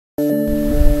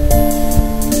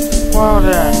Well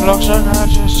then, looks like I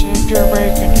just saved your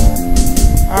bacon.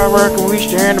 I reckon we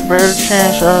stand a better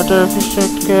chance out there if we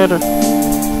stick together.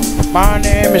 My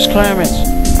name is Clemens.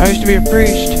 I used to be a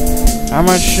priest. Not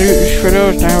much use for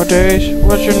those nowadays.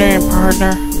 What's your name,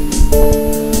 partner?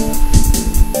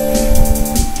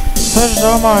 Pleasure's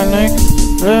all mine, Link.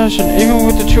 Listen, even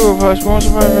with the two of us, we won't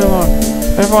survive very long.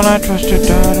 Everyone I trusted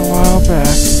died a while back.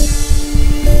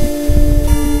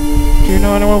 Do you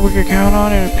know anyone we could count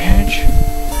on in a pinch?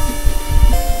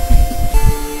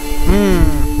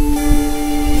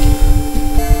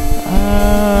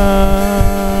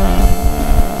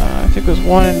 I think it was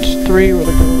 1 and 3 were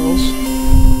the girls.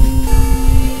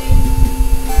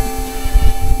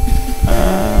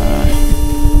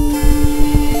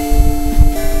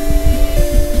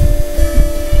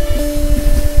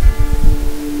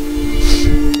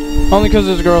 Only because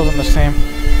there's girls in this team.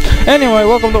 Anyway,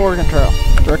 welcome to Oregon Trail.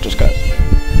 Director's Cut.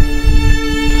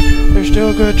 There's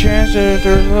still a good chance that if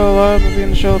there's a little alive, we'll be in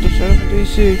the shelter set up in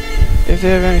DC. If they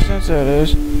have any sense, that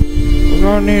is. We're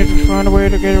going to need to find a way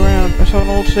to get around. I saw an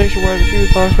old station wagon a few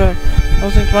blocks back.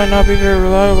 Those things might not be very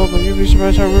reliable, but you'd be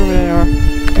surprised how roomy they are.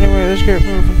 Anyway, let's get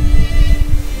moving.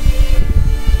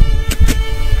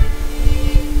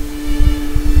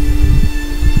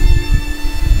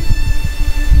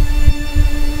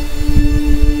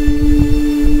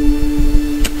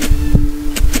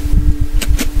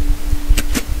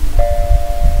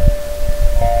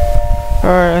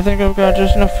 Alright, I think I've got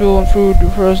just enough fuel and food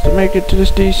for us to make it to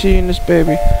this DC and this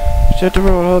baby. Set the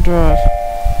road, I'll drive.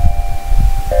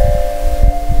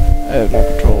 I have no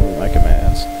control over my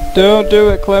commands. Don't do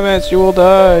it, Clemens, you will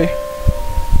die.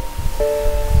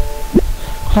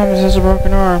 Clemens has a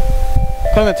broken arm.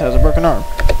 Clemens has a broken arm.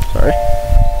 Sorry.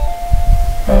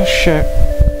 Oh shit.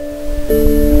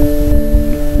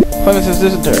 Clemens has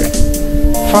dysentery.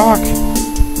 Fuck.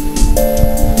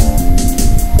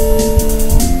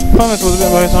 Clemens was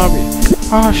bitten by a zombie.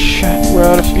 Oh shit, we're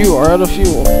out of fuel,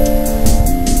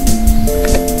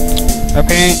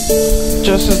 Okay,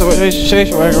 just as the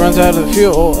station wagon runs out of the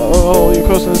fuel, you're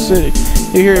close to the city.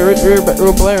 You hear a rear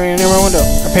blaring near my window.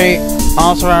 Repeat,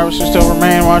 all survivors who still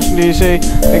remain watching DC.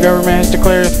 The government has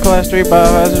declared a Class 3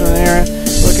 biohazard in the area.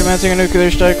 We're commencing a nuclear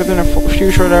strike within a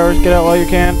few short hours. Get out while you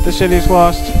can. The city's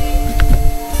lost.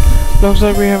 Looks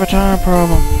like we have a time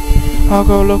problem. I'll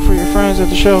go look for your friends at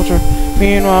the shelter.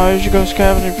 Meanwhile, you should go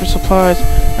scavenging for supplies.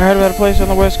 I heard about a place on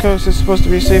the west coast that's supposed to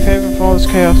be a safe haven from all this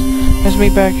chaos. Let's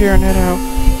meet back here and head out.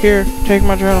 Here, take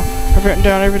my journal. I've written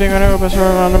down everything I know about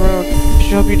surviving on the road. I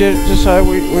should help you decide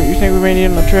what you think we may need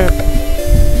on the trip.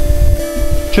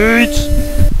 Cheats!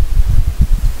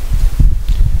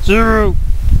 0.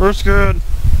 First good.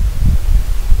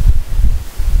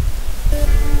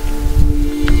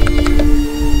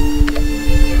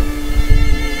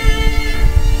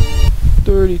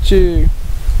 $32.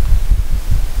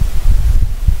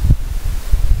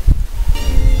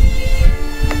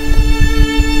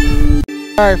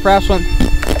 Alright, first one.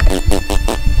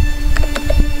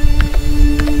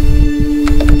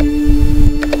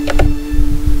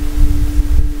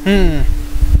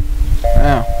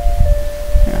 Wow.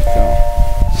 Yeah,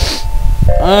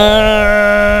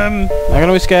 not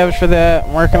gonna be scavenged for that.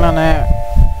 I'm working on that.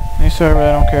 These two I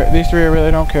really don't care. These three I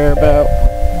really don't care about.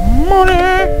 Money.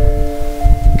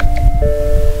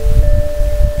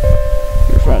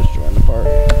 Your friends join the party.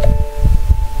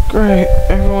 Great,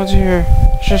 everyone's here.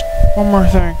 Just one more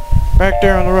thing. Back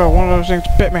there on the road, one of those things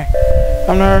bit me.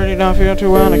 I'm not already not feeling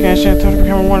too well and I can't stand to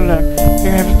become one of them.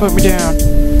 You're gonna have to put me down.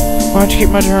 Why don't you keep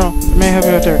my journal? It may help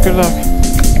you out there. Good luck.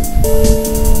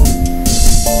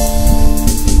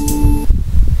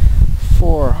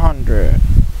 $400.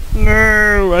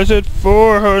 No, I said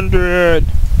 400.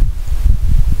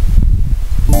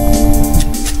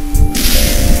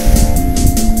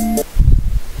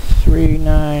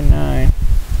 $399.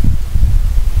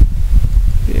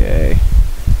 Yay.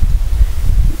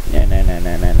 No.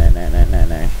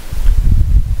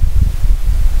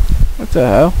 What the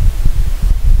hell?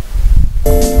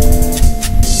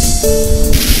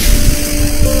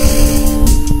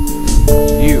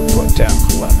 You put down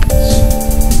Clemens.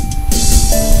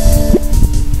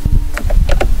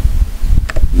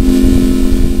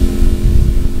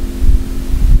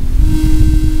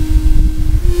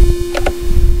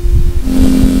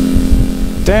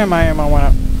 Damn, my ammo went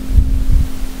up.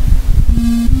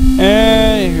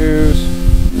 Anywho's,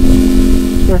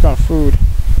 let's work on food.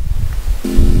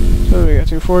 So we got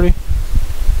 240.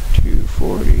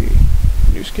 240.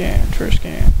 New scan, trash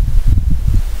scan.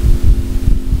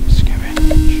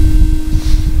 Scavenge.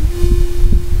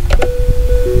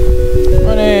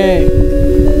 Money!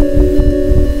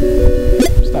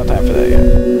 It's not time for that yet.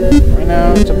 Right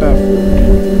now it's about food.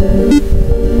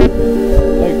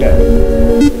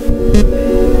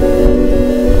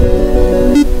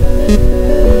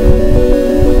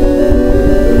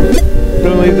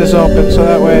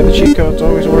 cheat codes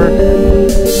always work.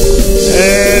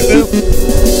 Boop.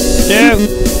 Doop.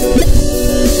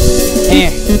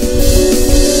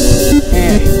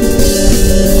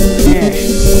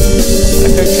 I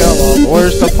could kill them, but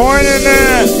where's the point in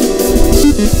that?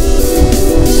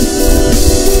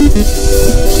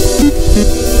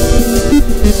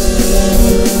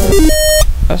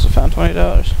 I also found $20.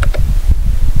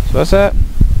 So what's that?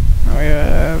 Now we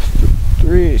have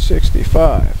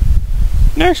 365.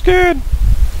 Next kid.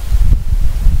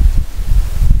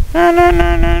 No.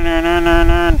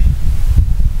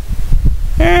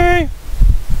 Hey.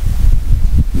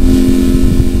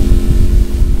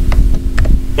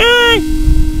 Hey.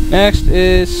 Next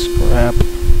is scrap.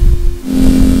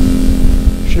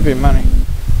 Should be money.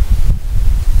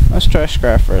 Let's try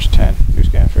scrap first. 10. New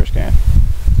scan, first scan.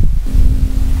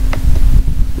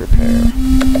 Repair.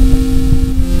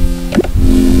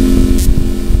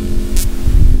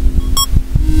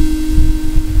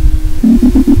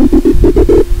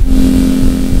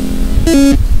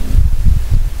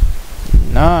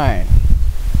 Nine.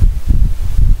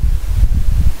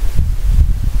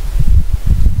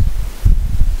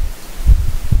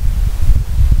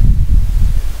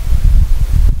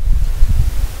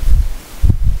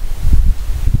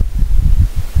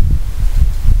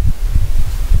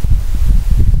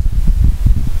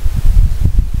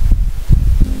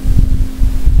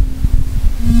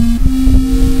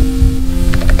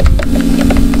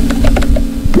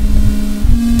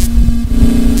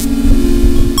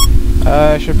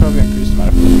 I should probably increase the amount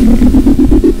of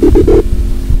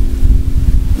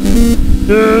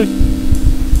food.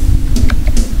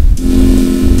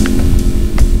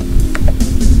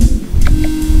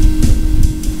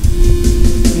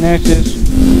 Next is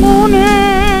money.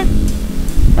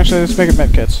 Actually, let's make it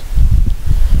med kits.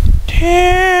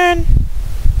 10.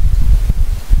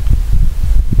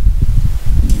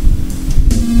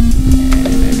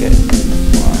 And make it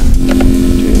 1,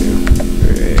 2,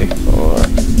 3, 4.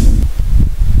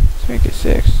 Make it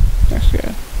 6. That's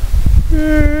good.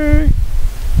 Yay!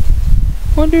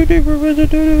 1, 2, 3, 4, 5, 6,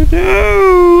 7, 8, 9.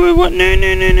 I want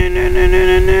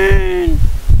 9.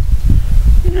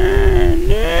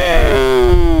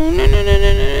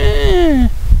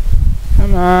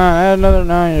 Come on, add another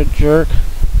 9, you jerk.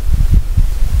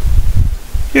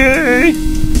 Yay!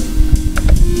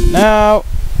 No!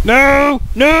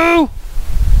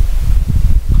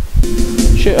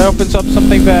 Shit opens up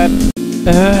something bad.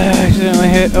 Accidentally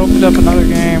opened up another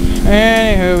game.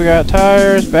 Anywho, we got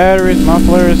tires, batteries,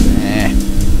 mufflers.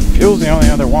 Fuel's the only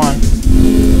other one.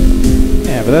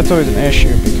 Yeah, but that's always an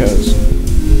issue because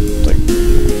it's like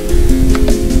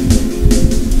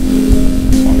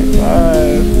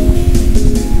 25.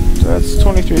 So that's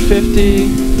 2350.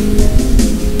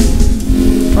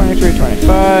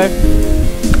 2325.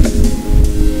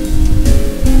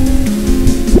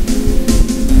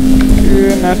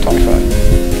 And that's 25.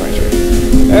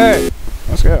 Hey,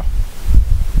 let's go.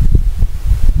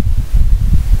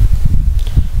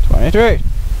 23.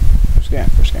 First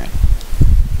scan.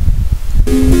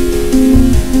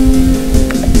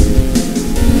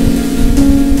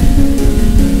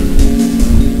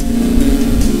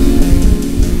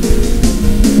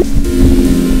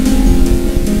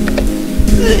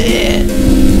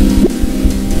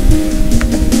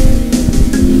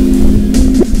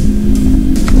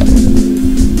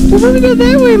 We're gonna go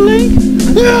that way, Link.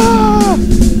 Yeah!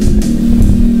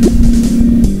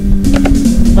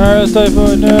 Alright,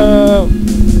 Typhoid, no!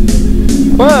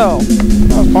 Well,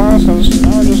 that was pointless because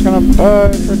now we're just gonna buy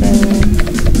freaking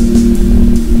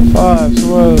 5. So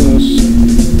what is this?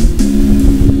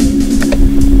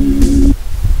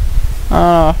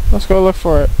 Let's go look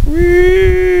for it.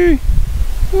 Whee!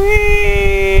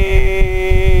 Whee!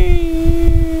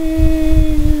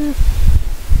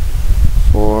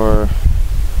 4,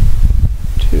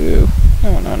 2.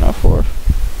 No, 4.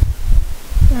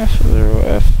 F0,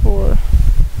 F4.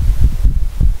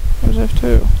 Where's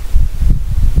F2?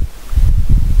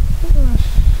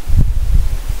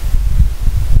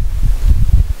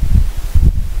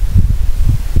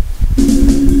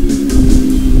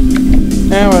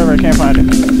 Whatever, I can't find it.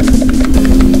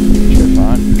 Sure,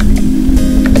 fine.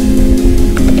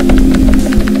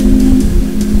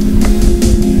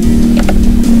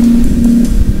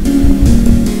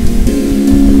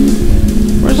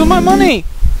 Where's all my money?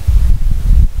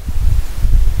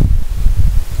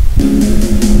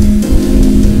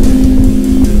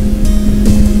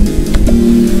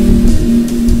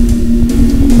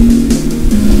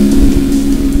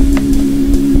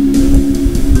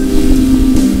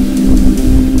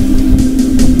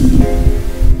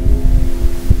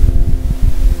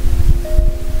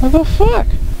 What the fuck?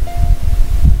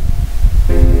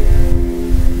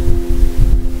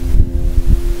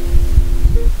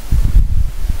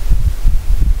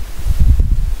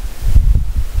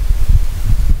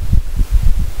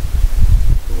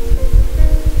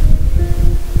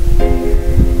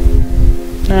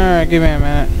 give me a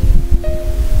minute.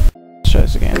 Let's try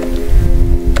this again.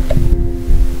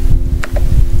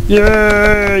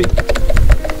 Yay!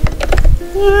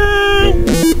 Yay!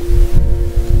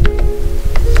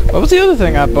 What was the other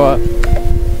thing I bought?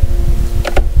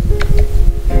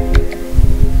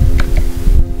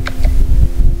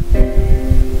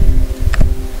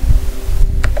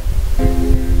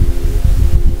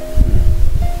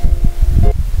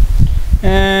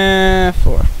 And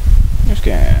 4. New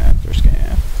scan. First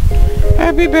scan.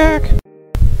 I'll be back.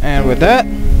 And with that,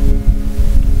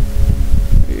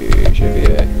 we should be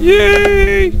at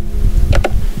yay!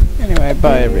 Anyway,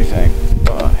 buy everything.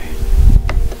 Buy.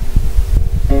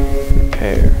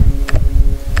 Repair.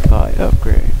 Buy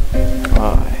upgrade.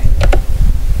 Buy.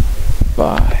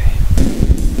 Buy.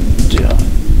 Done.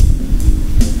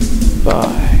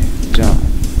 Buy. Done.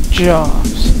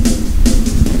 Jobs.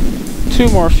 2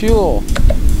 more fuel.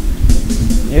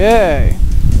 Yay.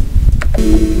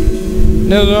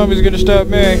 No zombie's gonna stop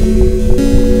me.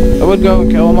 I would go and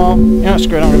kill them all. You know,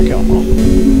 screw it, I'm gonna kill them all.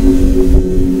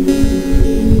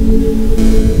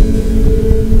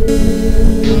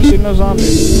 I see no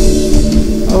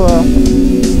zombies. Oh well.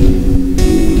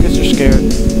 Guess they're scared.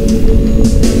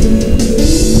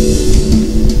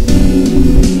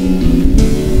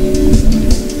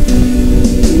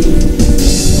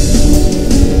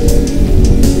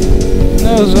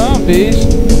 No zombies.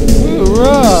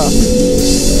 Hoorah!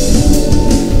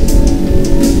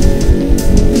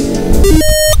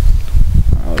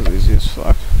 That was easy as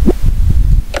fuck.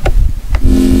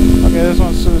 Okay, this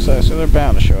one's suicide, so they're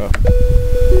bound to show up.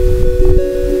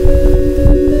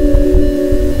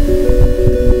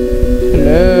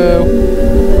 Hello?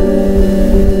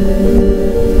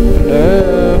 Hello?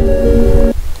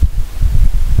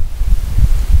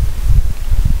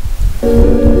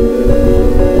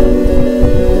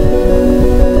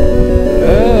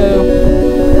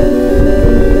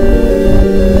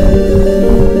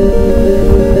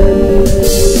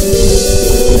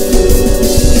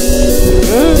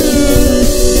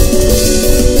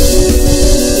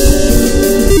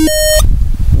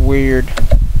 Weird.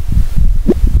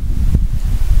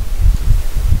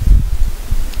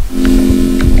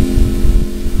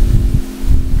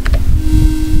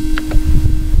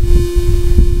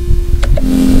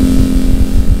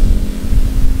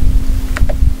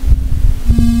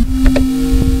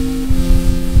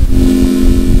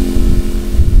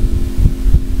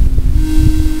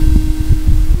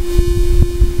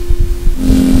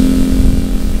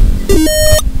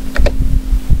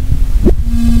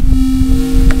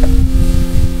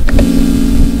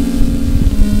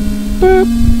 Boop.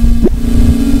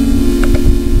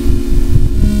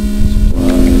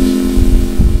 Supplies.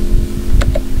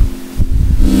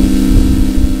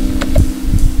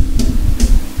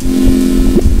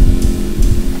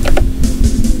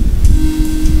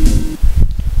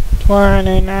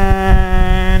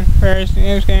 29. First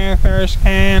new scan, first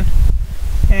scan.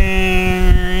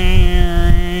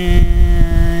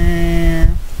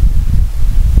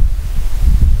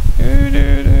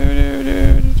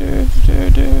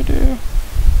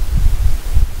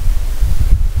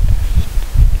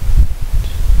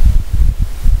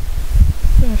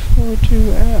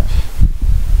 F42F.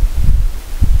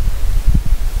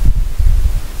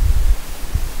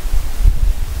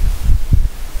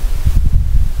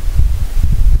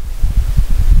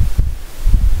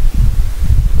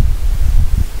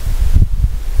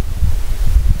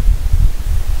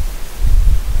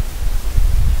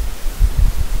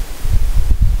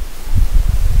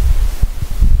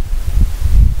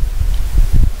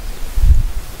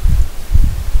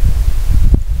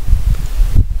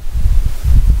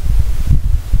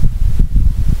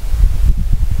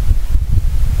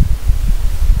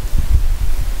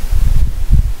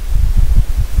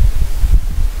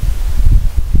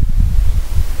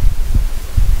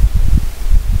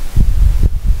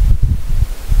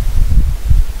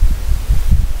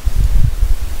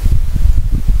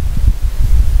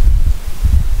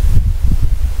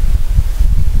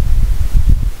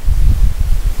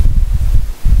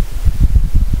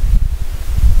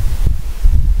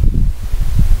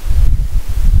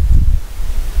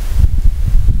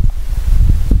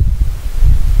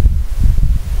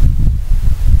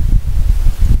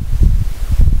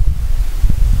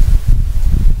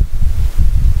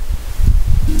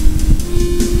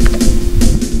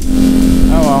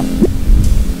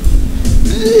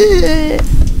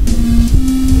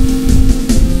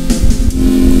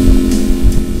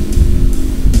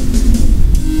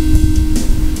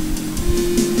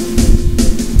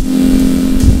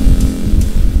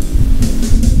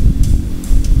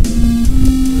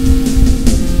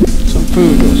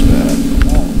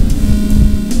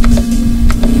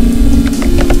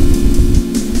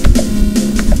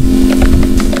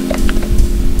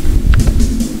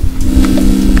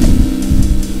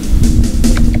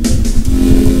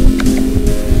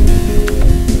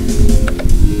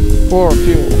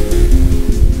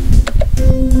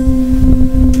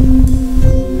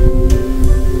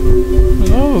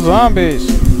 zombies.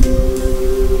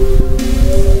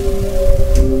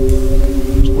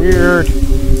 It's weird.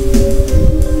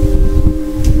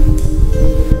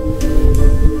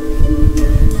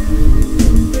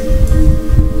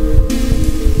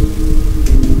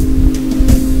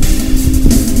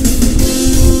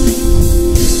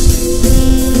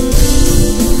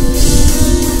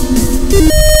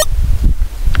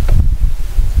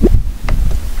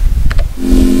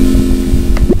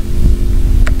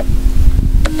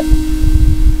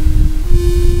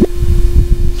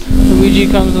 Luigi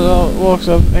comes walks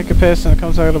up, make a piss, and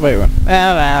comes out of the white one.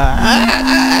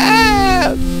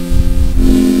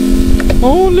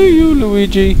 Only you,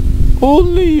 Luigi.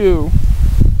 Only you.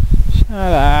 Shut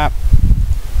up.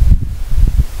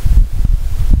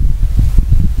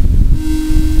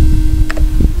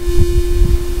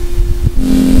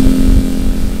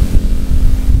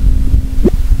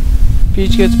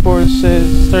 Peach gets bored,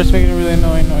 starts making a really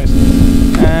annoying noise.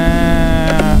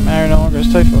 Mario no longer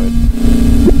has typhoid.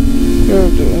 You're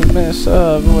doing a mess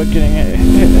of avoid getting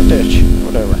hit in a ditch, or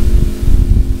whatever.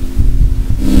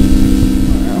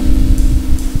 Well.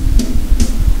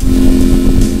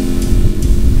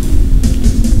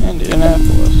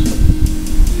 Indianapolis.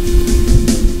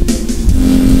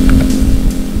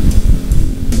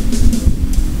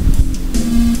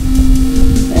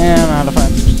 And I don't know how to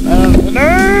find this. I don't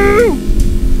know.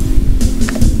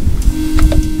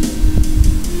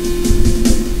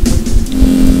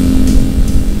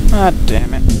 God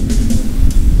damn it.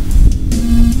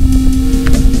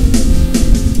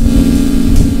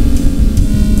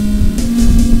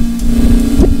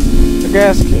 The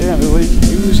gas can is leaking.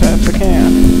 Use half the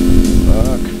can.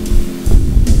 Fuck.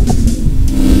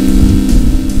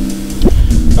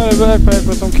 Got a backpack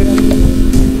with some candy.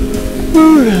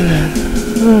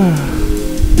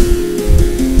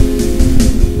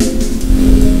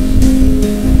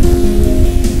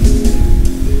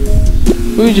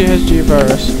 Luigi has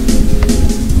G-Virus.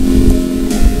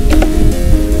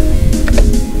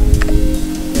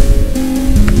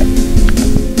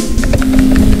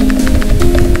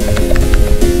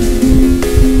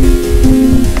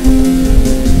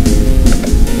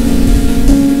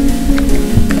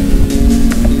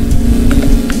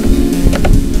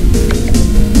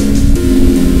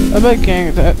 A big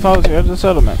gang that follows you at the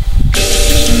settlement.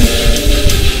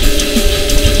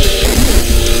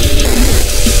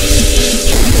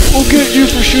 We'll get you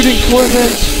for shooting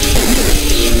Clemens.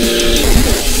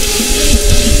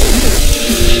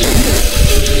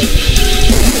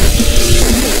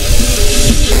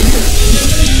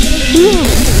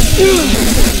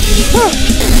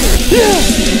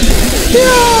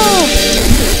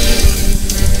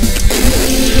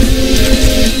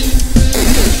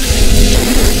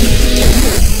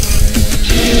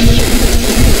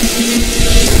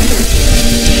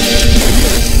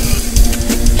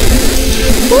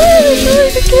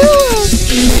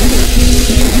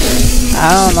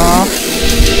 I don't know.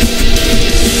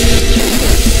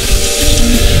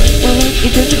 Well,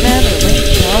 it doesn't matter. Let's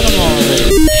shot him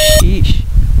already. Sheesh.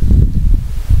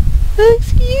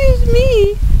 Excuse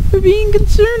me for being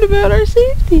concerned about our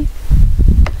safety.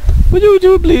 Would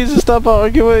you please stop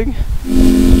arguing?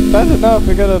 Bad enough,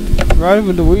 we gotta ride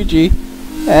with Luigi.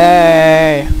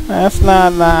 Hey, that's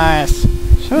not nice.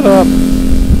 Shut up.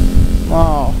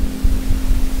 Wow.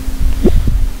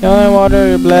 The only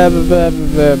water, blah blah blah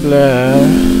blah blah.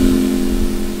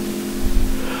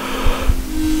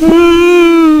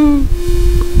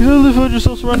 You suddenly find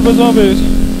yourself surrounded by zombies.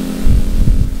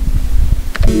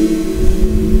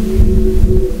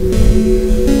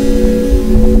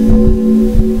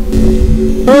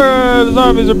 Hooray! The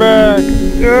zombies are back!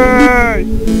 Yay!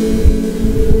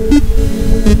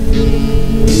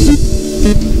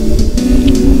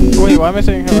 Wait, why am I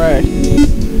saying hooray?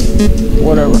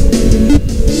 Whatever.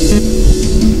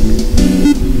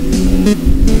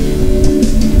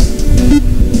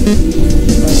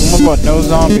 What about no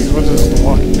zombies? What is this, The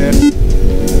Walking Dead?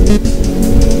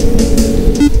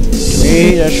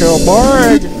 Me, that's your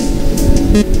Borg!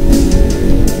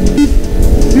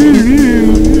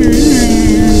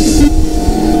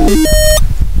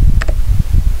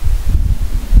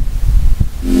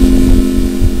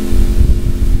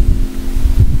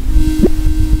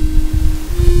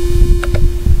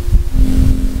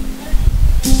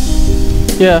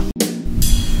 Yeah.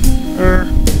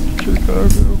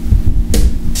 Chicago.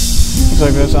 Looks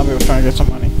like that zombie was trying to get some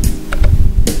money.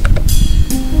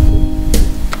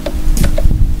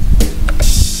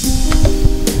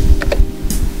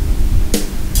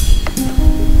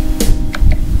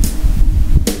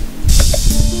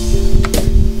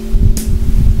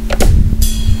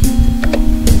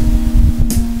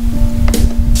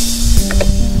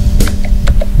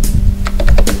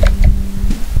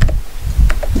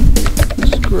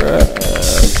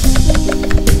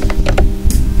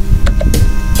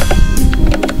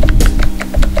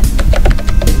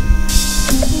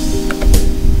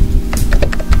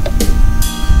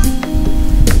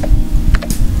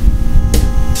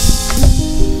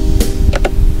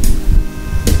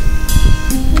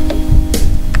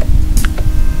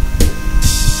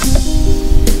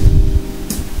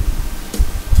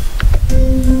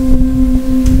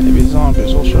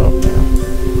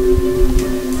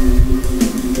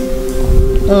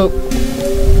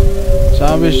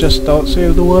 Please just don't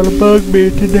save the one to bug me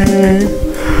today.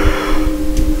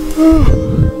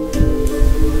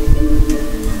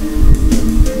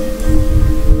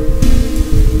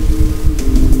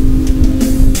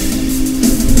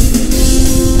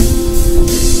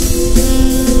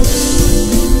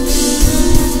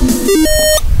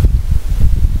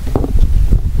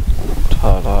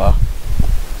 Ta-da.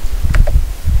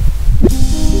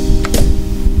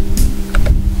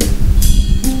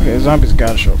 Okay, zombies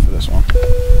gotta show up for this one.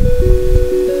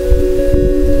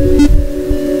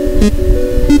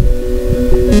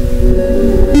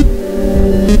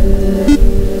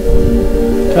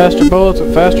 Faster bullets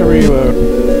and faster reload.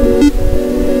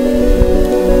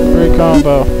 Great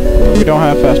combo. But we don't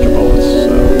have faster bullets,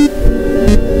 so.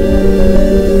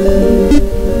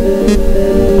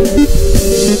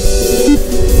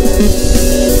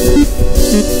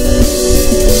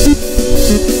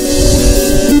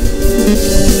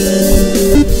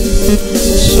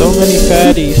 So many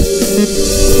fatties.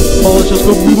 Bullets just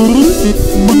go.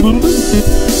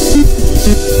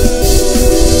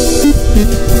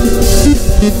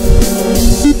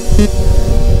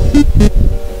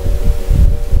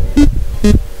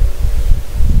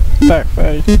 Back,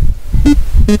 fatty.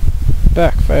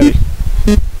 Back, fatty.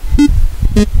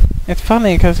 It's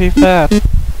funny because he's fat.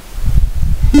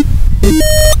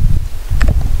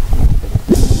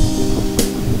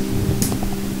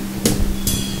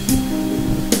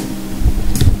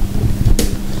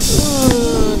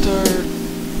 Tired.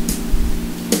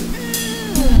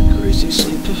 Crazy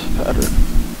sleep pattern.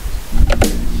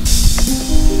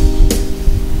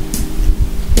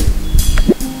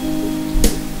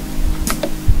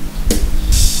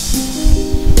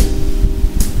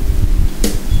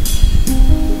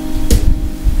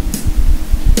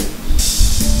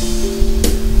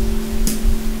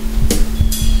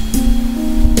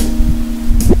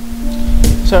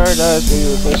 Tired eyes will be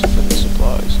replaced for the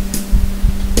supplies.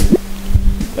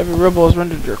 Every rebel has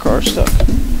rendered your car stuck.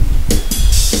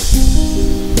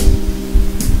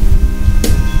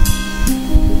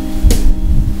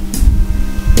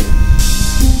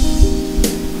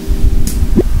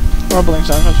 Rumbling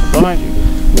sound comes from behind you.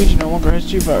 Legion no longer has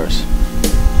G-Virus.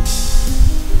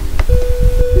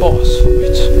 Boss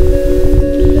fight.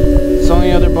 It's the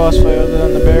only other boss fight other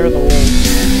than the bear or the wolves.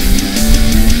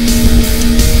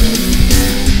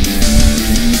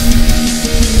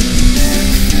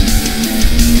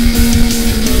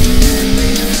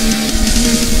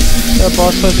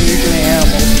 Boss fights are usually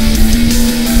animals.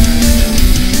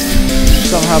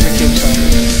 Somehow became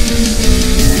zombies.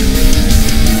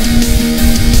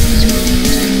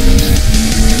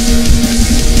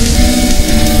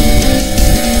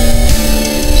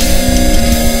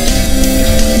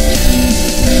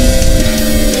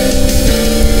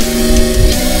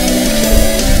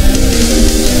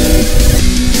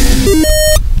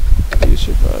 You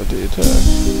survived the attack.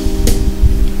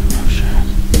 Oh shit.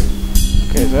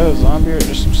 Okay, is that a zombie or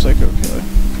just some psycho killer?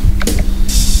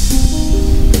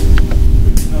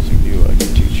 Nothing new I can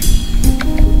teach you.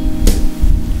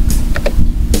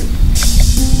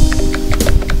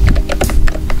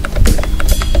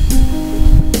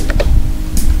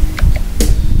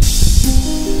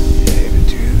 Hey, but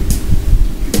dude,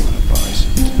 you wanna buy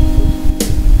something?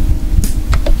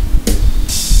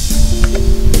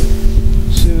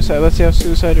 Suicide, let's see how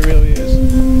suicide it really is.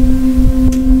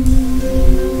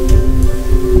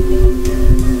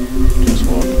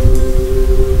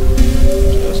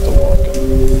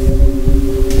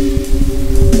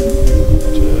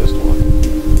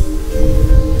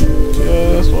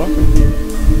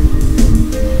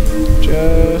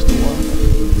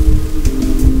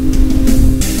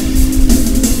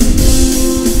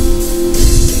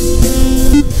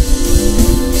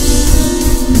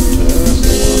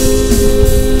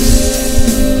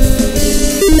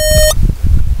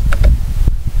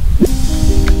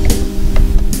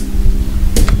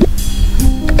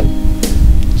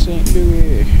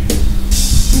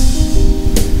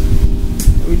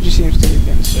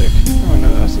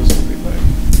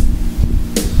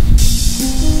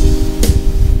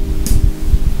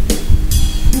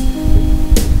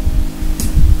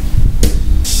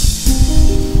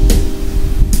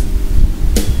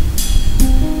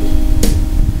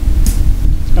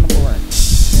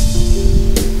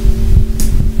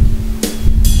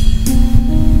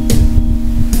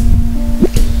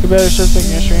 Better start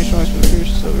thinking a strange noise for the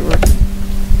future, so we work.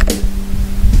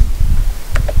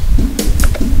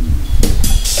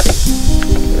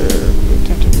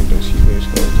 Attempt to Windows Keybase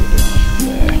closed or down.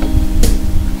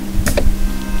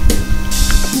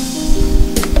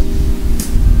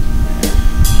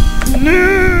 No!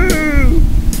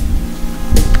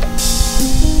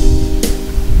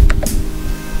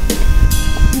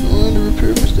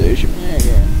 station. Yeah,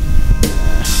 again.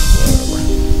 Whatever.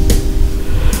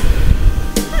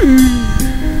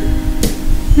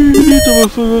 You need to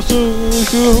figure out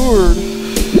the word.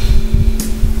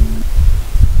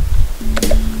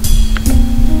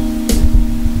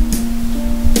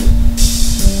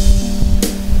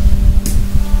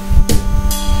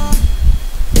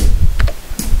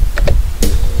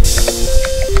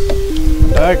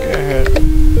 That guy hit.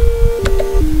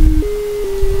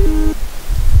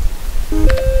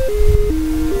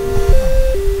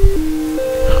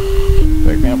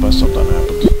 Pick me up when something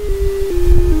happens.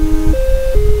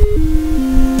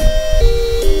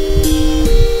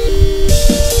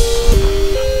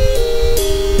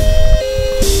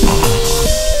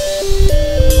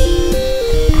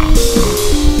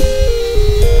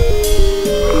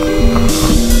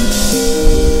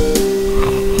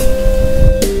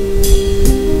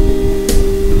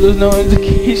 There's no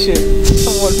indication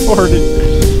someone farted.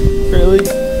 Really?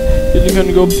 You're just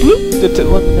gonna go bloop to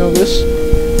let me know this.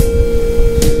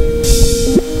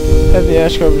 Heavy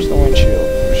ash covers the windshield.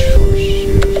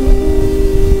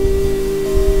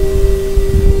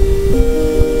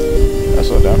 That's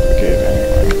all down for the cave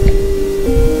anyway.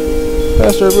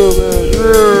 Faster movement.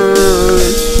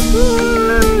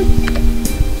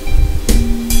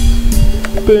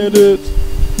 Bandits.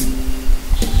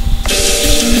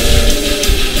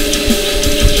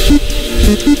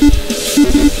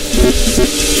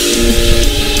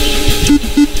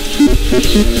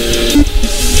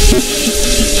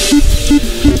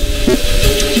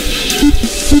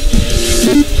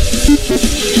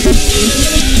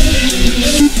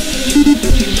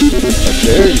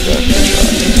 There you go.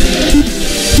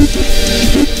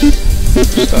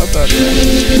 Stop that.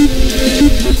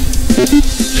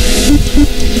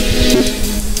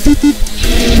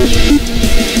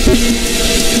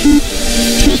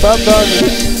 Stop dodging.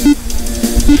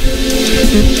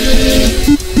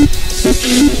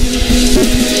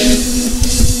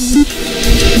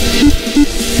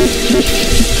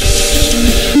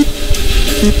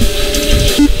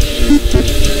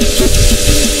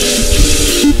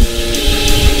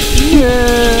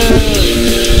 Yeah.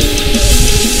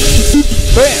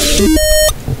 Bam.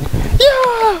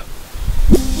 Yeah.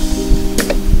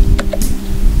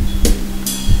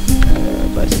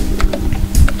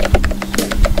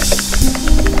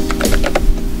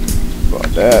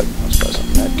 Bought that. Let's buy some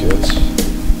medkits.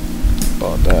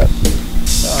 Bought that.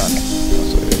 Done.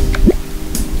 That's it.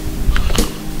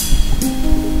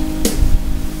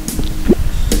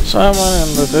 Someone in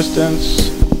the distance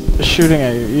is shooting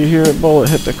at you. You hear a bullet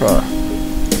hit the car.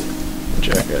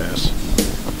 Jackass.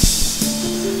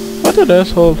 What an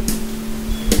asshole.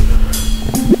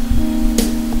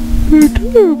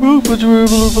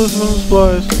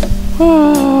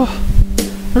 Ah,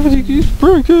 everything keeps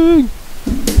breaking.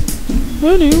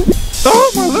 Anyway.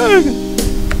 Oh, my leg!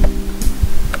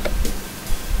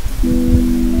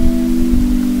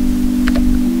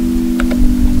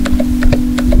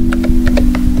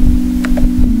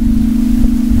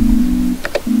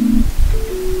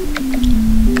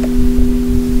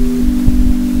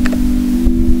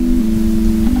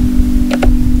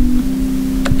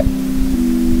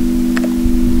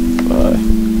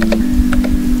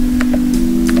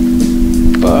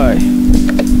 Bye.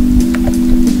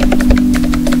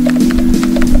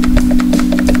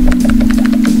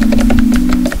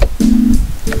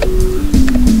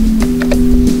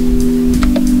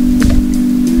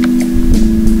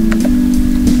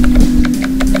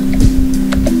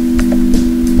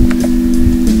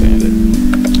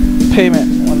 Payment,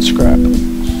 1 scrap.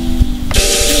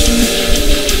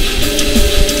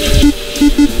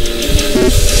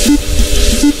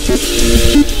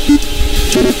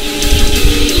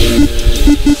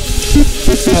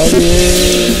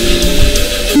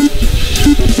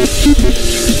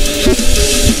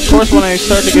 Of course, when I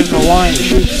start to get in the line,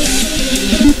 shoot.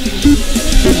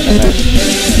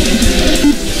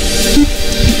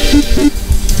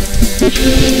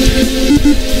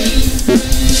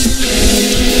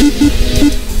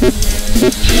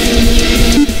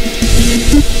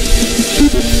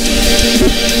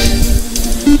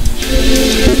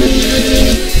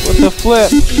 What the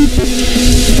flip?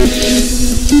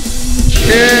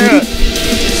 Yeah!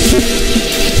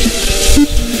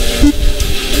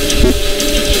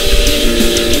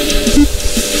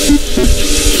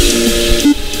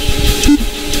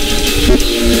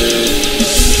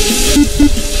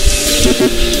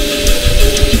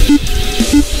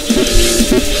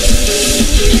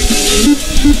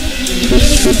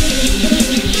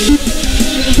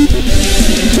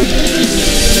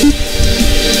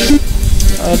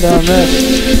 Oh, down this.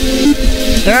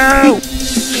 No!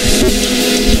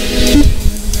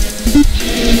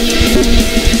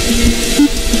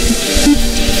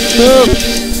 Boop!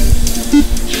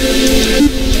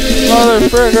 Mother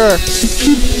fricker!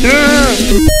 Yeah!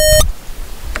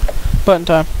 Button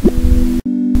time.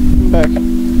 I'm back.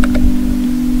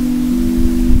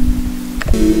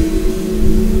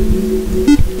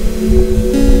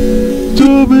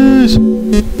 Zombies!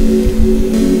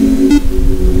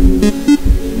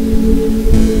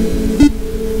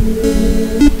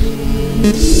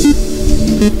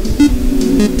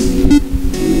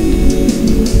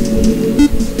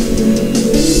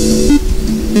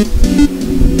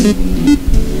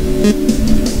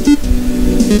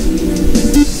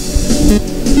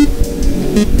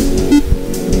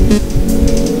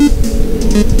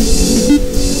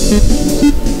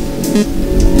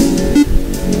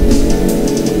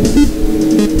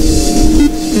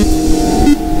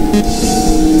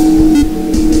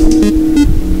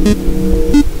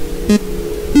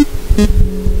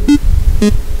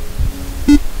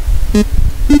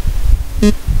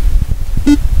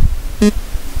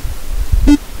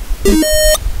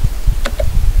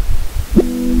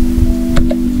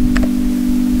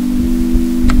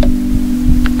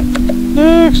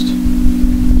 Next!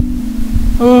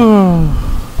 Oh,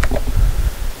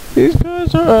 these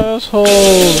guys are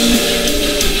assholes.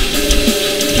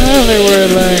 Everywhere,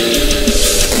 like.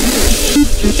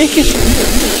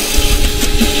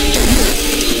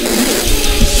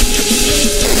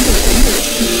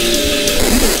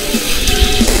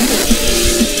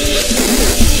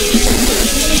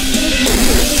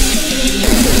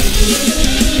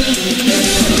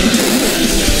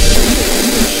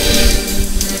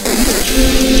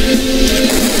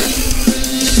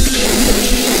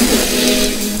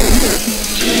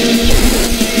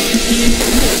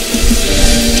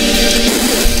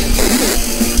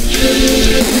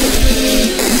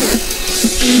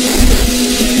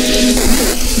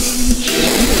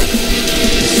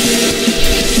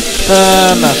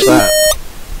 That's that.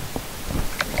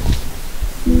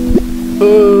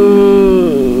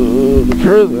 The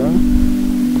prison.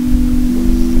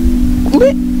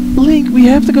 Link, we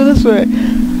have to go this way.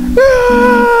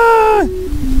 Ah!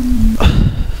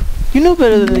 You know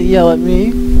better than to yell at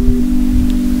me.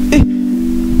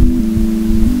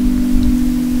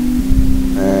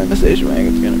 The station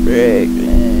wagon's gonna break.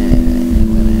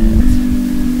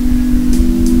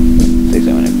 6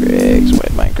 minute breaks.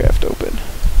 White Minecraft open.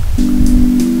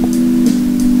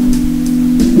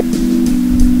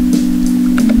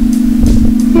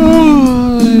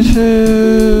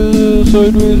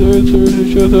 Sideways, right surgery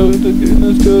shows up at the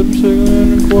goodness good and second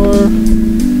hand inquire.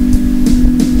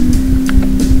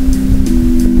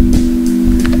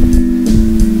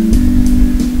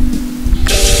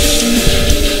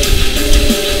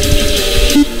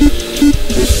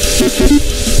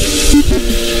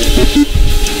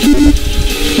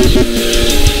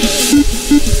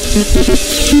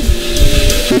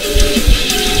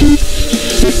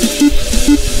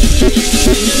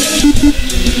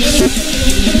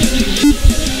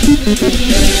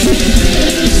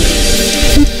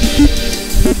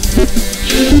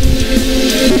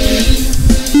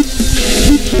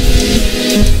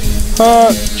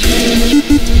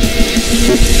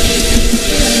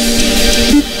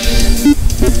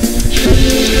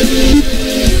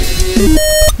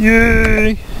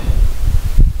 Yay!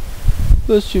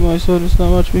 Bless you, my son. It's not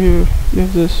much, but here, you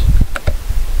have this.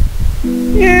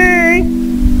 Yay!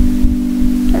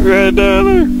 I got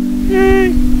 $1.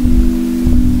 Yay!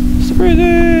 It's a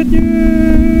present! Yay!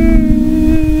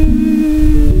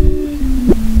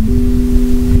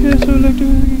 Yes, I would like to.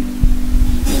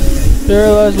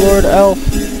 There lies Lord Elf,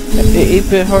 the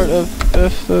 8-bit heart of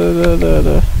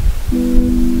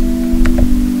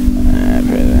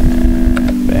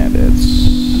bandits.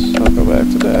 I'll go back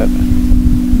to that.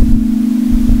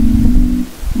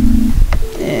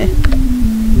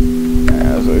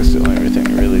 That's like still everything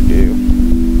to really do.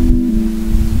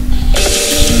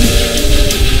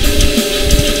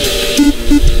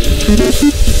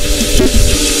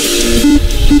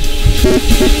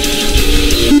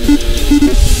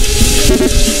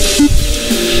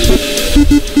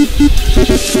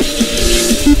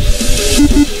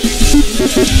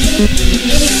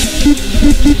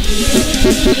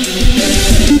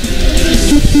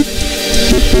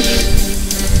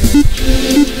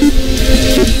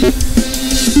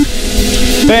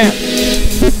 Bam!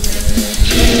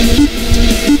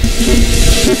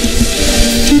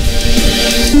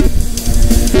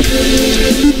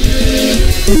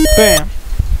 Bam!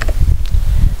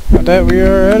 With that, we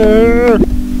are at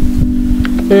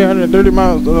 830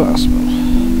 miles to the hospital.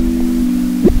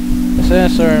 The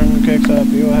sandstorm kicks up.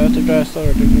 You will have to drive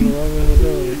slower due to the low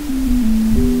visibility.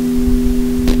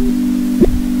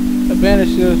 A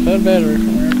bandage steals fed battery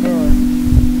from your car.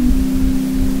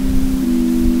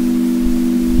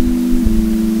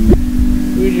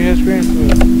 has green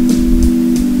food.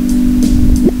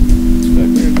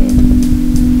 Expect her to.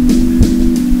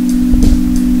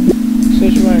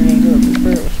 Station wagon go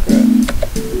prepare with scrap.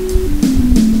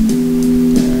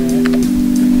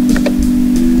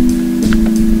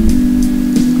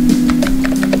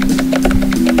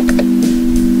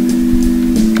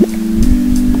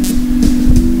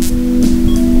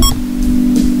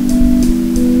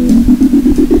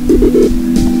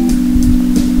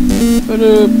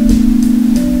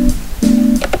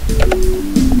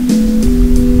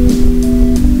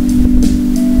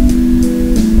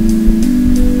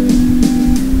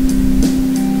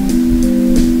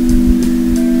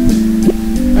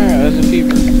 That's a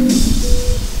fever.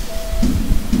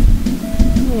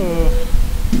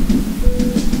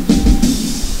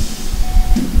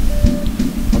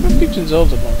 I've been teaching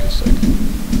Zelda Monkey sick.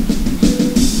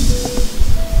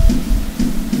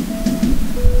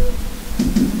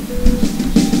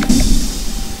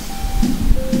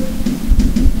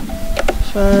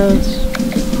 Science.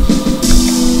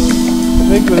 I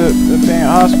think with it being a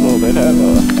hospital, they'd have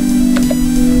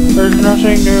there's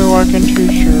nothing new I can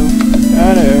teach you.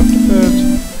 I know.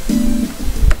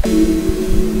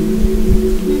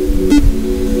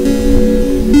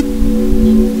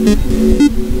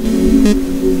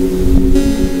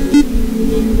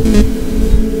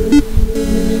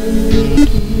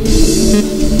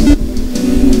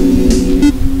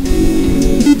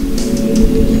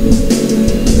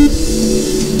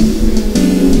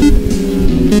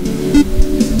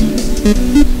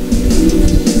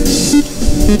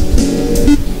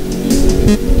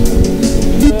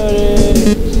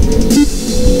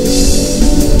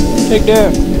 Take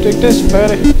that. Take this,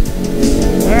 Patty.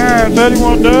 Ah, Patty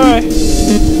won't die.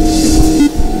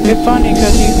 It's funny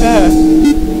because he's fat.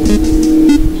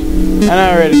 And I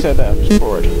already said that. I'm just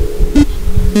bored.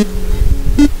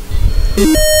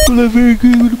 I'm not very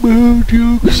good with my own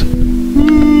jokes.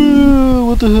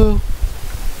 What the hell?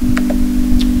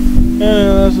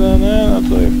 Yeah, that's not that. Let's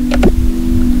leave.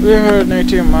 We're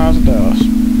 118 miles of Dallas.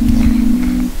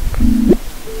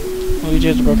 Luigi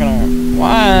has a broken arm.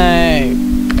 Why?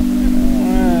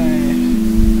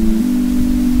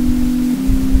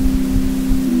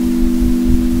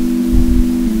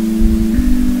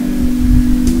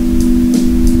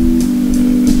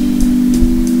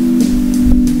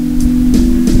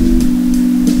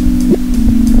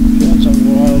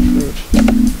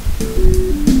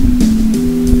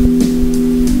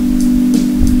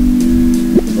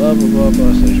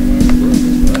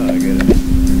 I get it.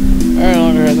 I no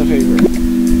longer has a fever.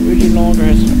 Luigi no longer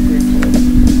has a green flu.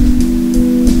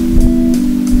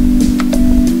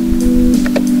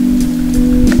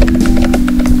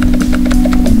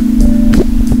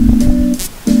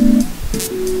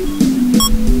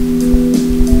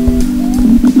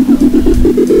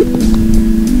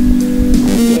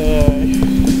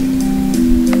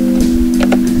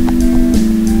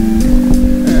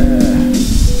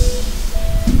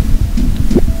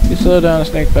 Slow down a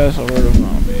snake pass a herd of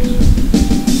zombies.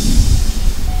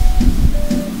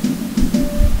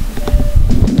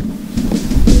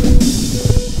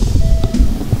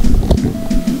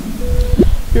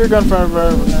 Hear a gunfire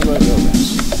from nearby buildings.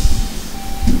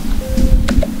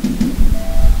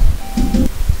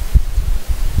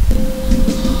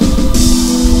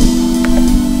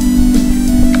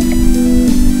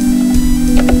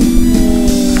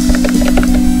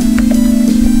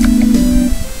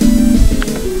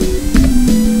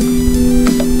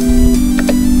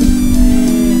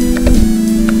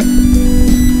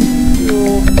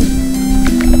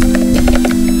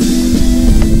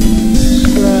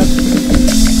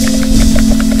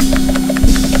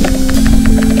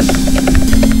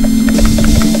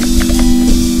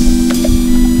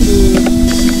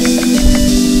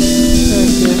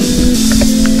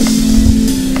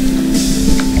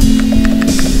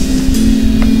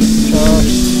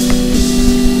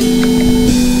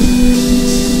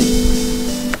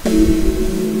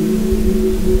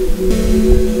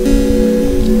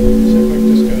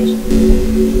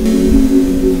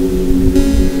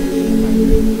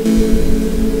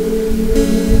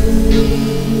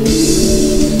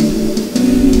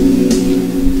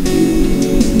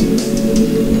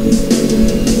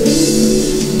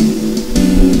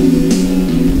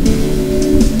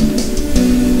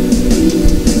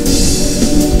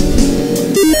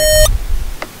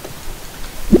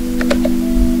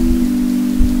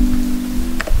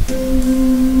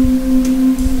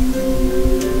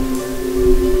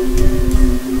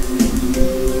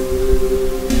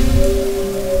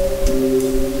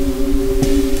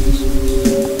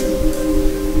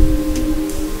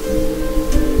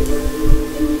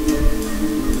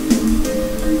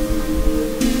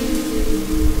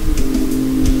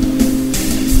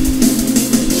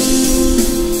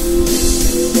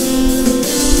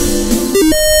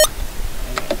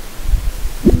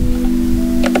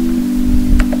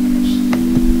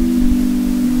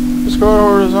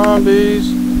 horde of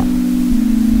zombies.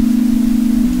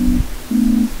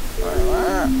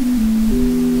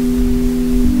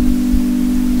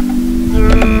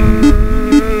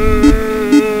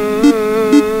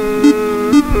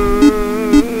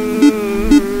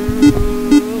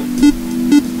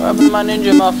 What happened to my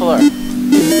ninja muffler?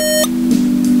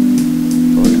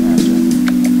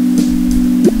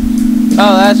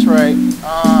 Oh, that's right.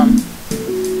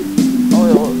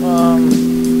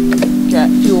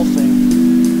 Fuel thing.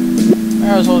 I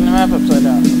was holding the map upside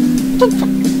down. What the fuck?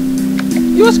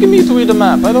 You asking me to read the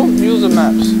map? I don't use the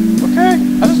maps. Okay?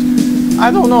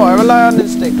 I don't know. I rely on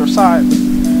instinct or science.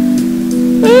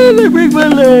 And I break my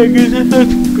leg.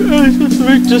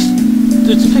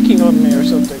 It's picking on me or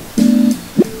something.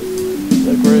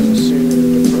 Like we're in the scene of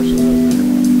the person.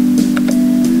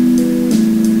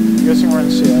 I'm guessing we're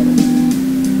in Seattle.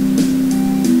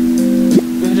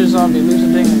 You hit a zombie, leaves a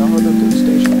ding in the hood of the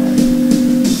station wagon.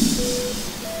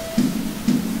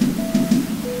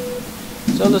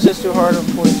 Zelda's hits too hard on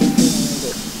 42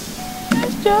 feet.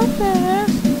 It's so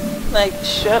fast. Like,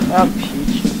 shut up,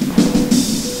 Peach.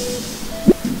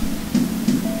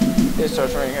 It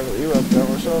starts raining heavily. You up there,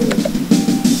 we're so good.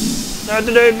 Not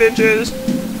today, bitches!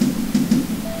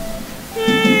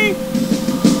 Yay!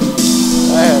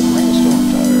 I have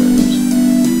rainstorm tires.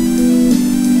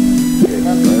 Okay,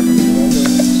 not far from me,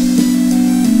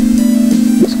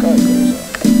 the sky goes up.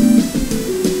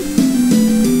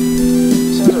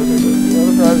 Sounds okay, but the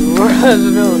other drives more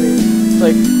visibility. It's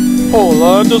like, oh,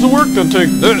 that doesn't work, then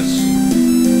take this!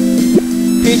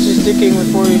 Peach is sticking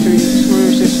with 46 to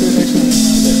the next one.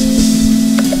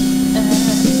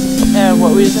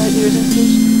 What was that you were saying,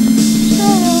 Peach?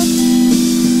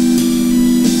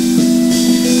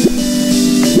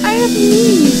 I have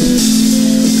knees!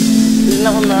 Isn't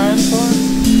that what Mario's for?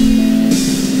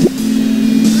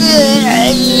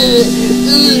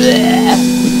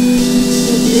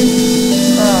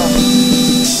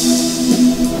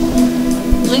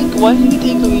 Link, why did you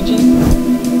take Luigi?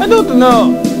 I don't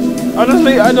know!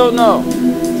 Honestly, I don't know.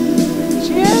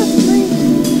 She asked me.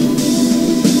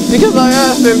 Because I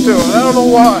asked him to, and I don't know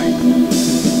why.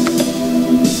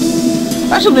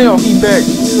 Actually, no, he begged.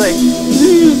 He's like,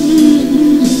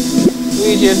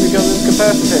 Luigi has become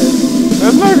incapacitated.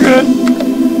 That's not good.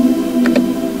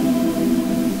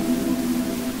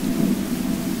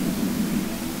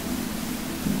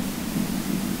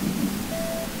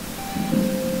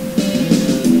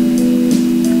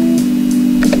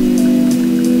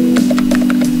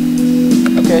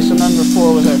 Okay, so number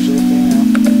 4 was actually a female.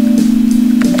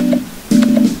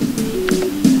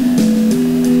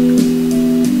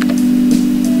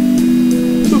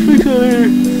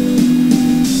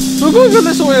 Don't go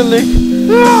this way, Link!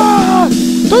 Ah!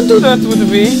 Don't do that with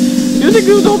me! You think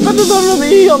you don't better than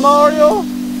me, Mario?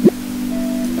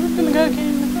 Everything the guy can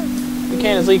in the front. The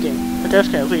can is leaking. The gas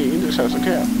can's leaking. You just has a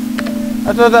can.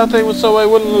 I thought that thing was so I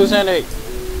wouldn't lose any.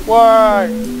 Why?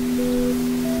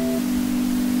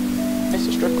 It's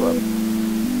a strip club.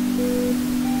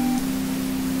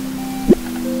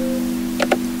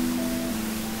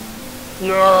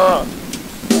 Yeah.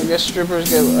 I guess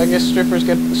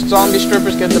zombie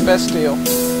strippers get the best deal.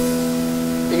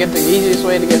 They get the easiest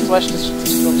way to get flesh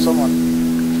from someone.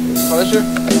 Pleasure,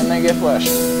 and then they get flesh.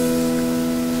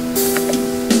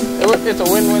 It's a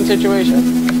win-win situation.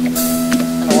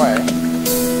 In a way.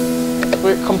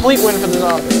 Complete win for the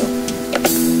zombie,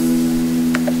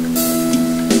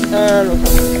 though. And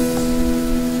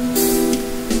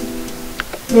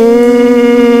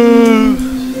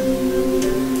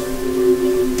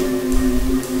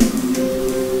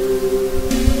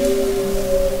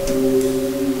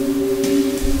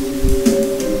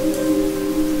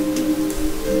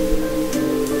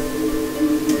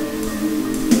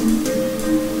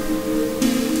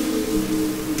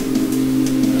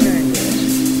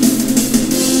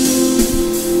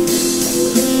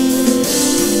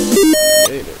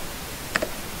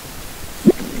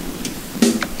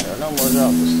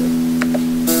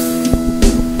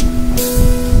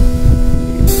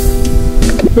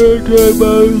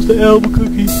Miles to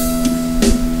Albuquerque.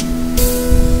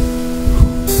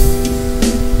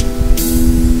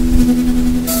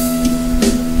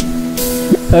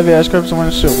 Heavy ice crabs and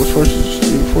winter silt, which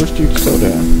forced you to slow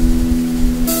down.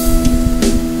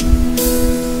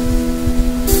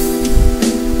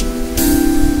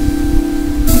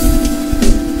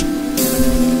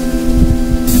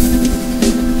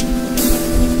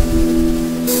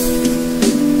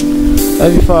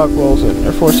 Heavy fog rolls in,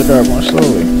 they're forced to drive more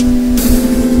slowly.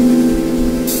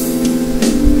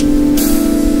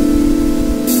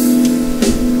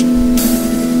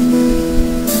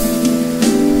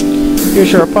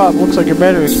 Here's your pop. Looks like your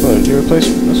battery exploded. You replaced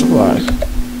it with the supplies.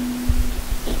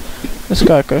 The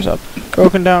sky clears up.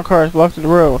 Broken down cars blocked the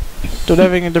road.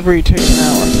 Diving in debris takes an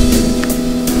hour.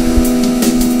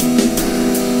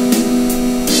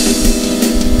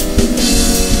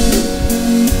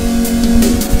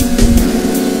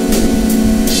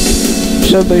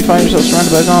 Suddenly you find yourself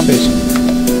surrounded by zombies.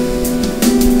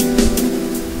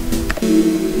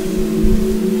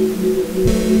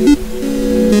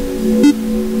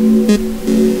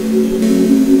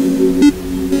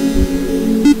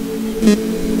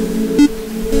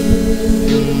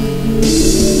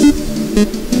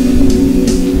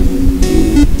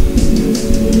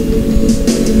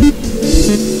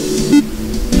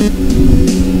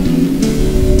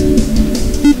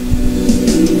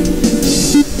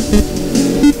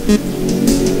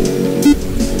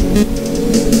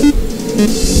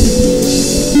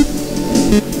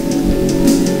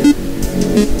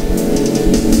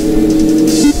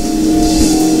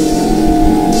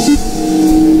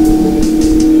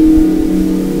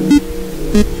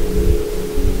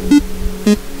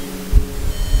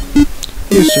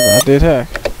 You survived the attack.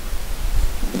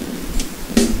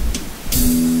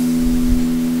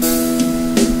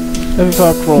 Heavy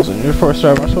fog rolls in. You're forced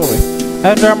to drive more slowly.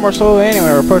 Have to drive more slowly anyway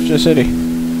or approach the city.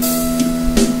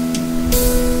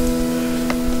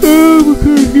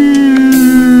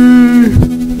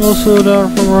 I'll slow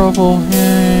down from rubble.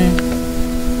 Yay.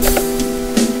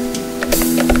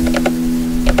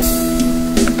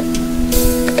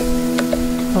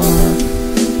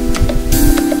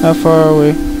 How far are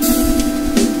we?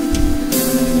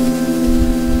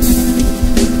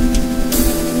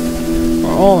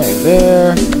 We're only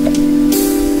there.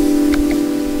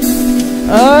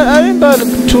 I didn't buy the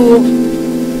tool.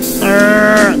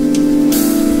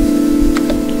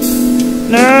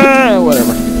 Nah,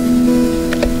 whatever.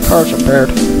 Car's repaired.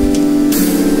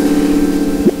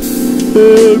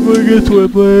 I'm gonna get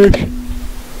whiplash.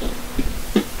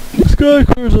 Sky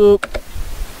clears up.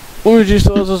 Luigi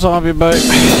still has a zombie bite.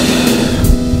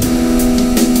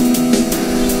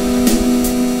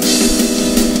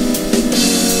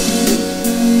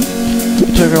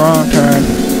 Took a wrong turn.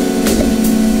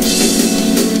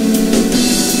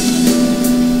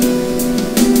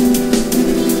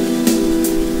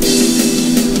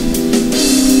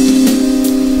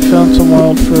 Found some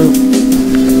wild fruit.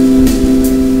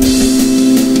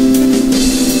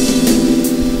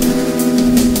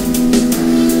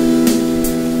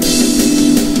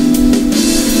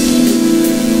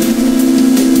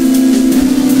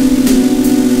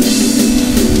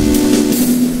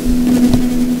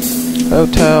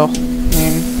 Hotel.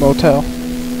 Motel.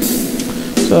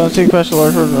 So let's see special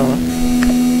orders for them.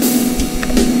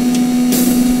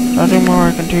 Nothing more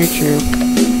I can teach you.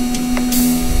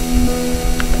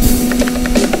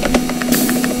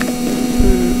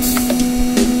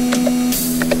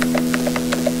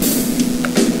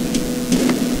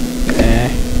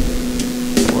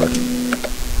 Bored.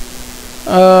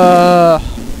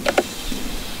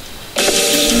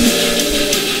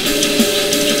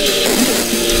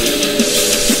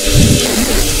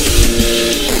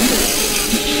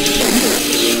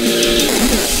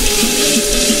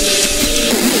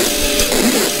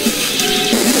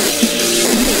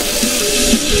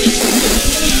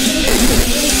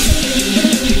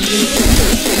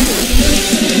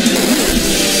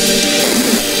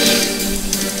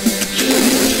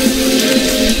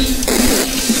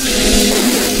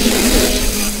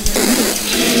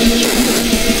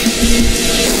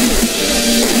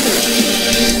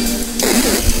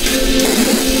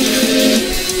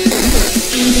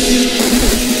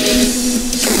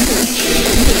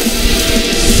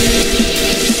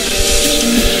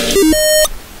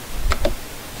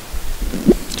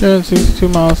 Driven 62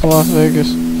 miles to Las Vegas.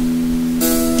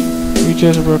 You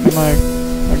just a broken leg.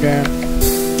 Again.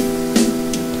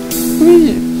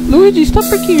 Luigi, stop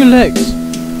breaking your legs.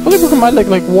 I've only broken my leg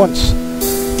like once.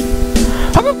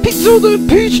 How about Zelda and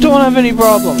Peach don't have any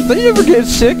problems? They never get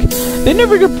sick. They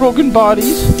never get broken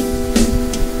bodies.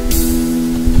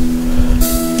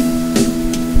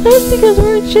 That's because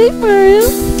we're in shape, Mario.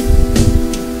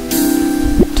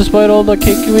 Despite all the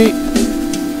cake you eat.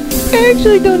 I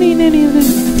actually don't eat any of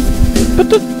it. But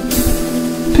the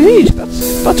Peach,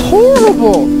 that's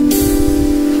horrible.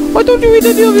 Why don't you eat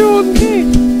any of your own cake?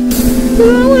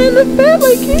 Because I want to look fat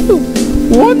like you.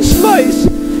 One slice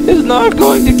is not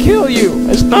going to kill you.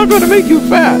 It's not going to make you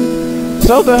fat.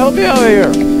 Zelda, help me out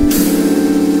here.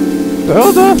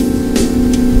 Zelda?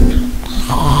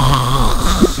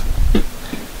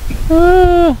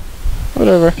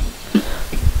 Whatever.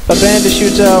 A bandit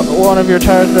shoots out, one of your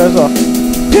tires drives off.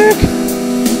 Dick!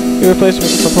 You replace it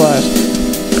with the supplies.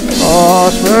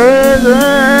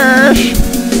 Spanish!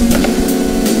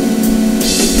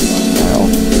 Hell.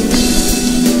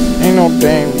 Ain't no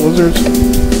dang wizards.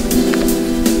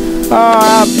 Oh,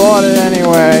 I bought it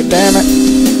anyway, damn it.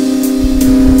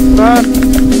 God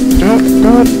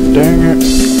dang it.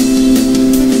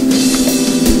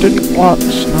 Didn't want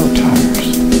snow tires.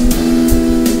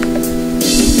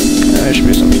 Yeah, there should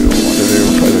be some people who want to do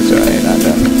before they're not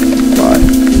done. Bye.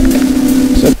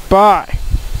 Said bye.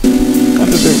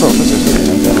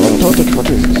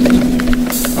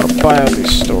 I'll buy out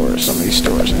these stores, some of these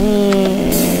stores.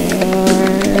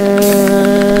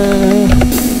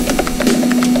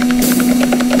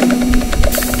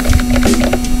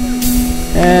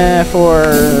 And for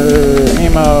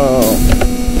emo,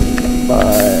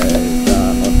 buy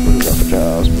rough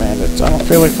jobs, bandits. I don't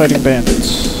feel like fighting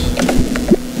bandits.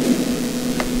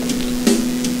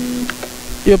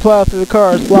 You plow through the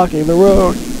cars blocking the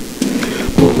road.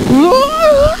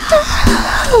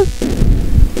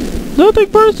 Nothing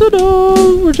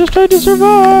personal. We're just trying to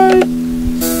survive.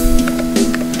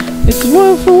 It's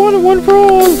one for one and one for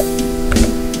all.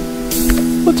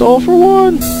 What's all for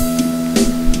one?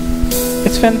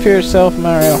 It's fend for yourself,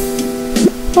 Mario.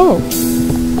 Oh.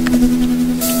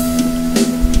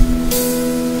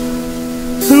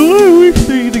 Why are we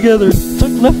staying together? It's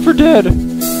like Left 4 Dead.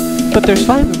 But there's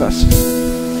 5 of us.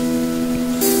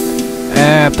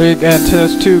 And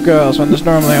there's 2 girls when there's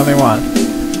normally only 1.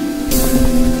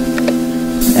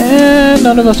 And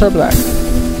none of us are black.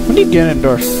 We need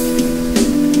Ganondorf.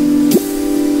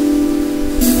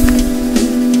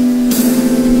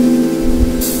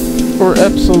 Or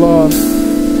Epsilon.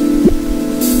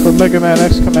 For Mega Man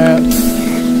X Command.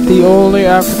 The only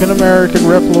African American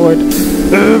Reploid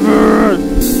ever!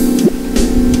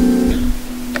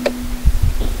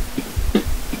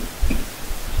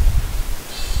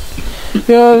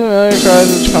 Yeah, guys,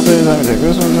 which companies I'm gonna take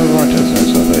this one, more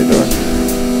tests, so they do it.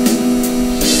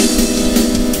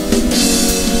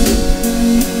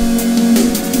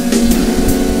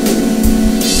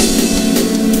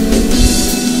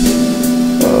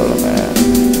 Oh man.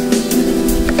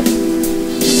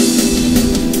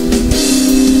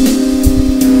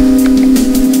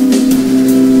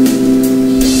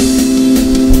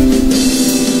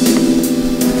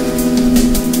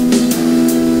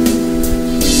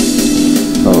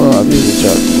 I've used the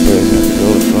chat for crazy.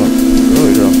 Really drunk.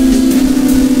 Really drunk.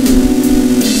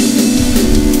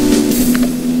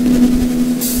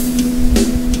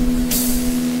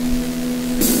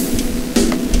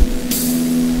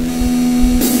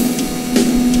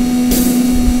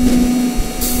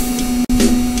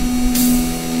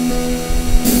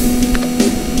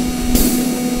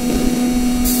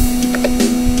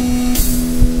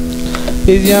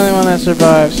 He's the only one that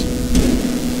survives.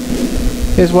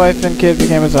 His wife and kid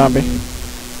became a zombie.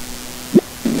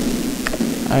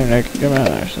 I'm naked. Come on,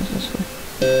 actually.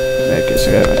 Naked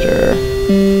scavenger.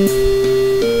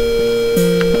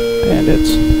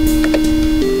 Bandits.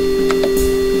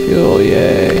 Fuel,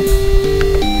 yay.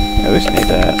 I always need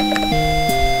that.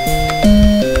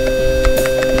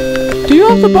 Do you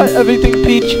have to buy everything,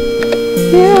 Peach?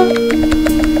 Yeah.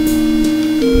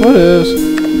 What is?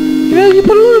 You know, you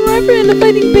put a little rifle in the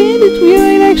fighting bandits. We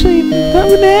ain't actually not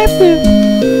gonna have to.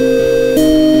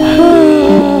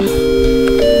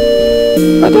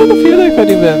 I don't feel like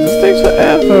fighting bandits. This takes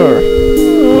forever.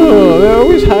 Oh, they're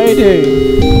always hiding.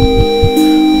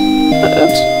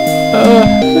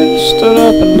 They just stood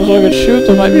up and so I could shoot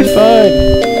them, I'd be fine.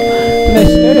 And they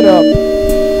stayed up.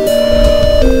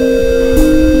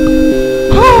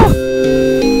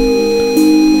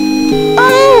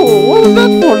 Oh, what was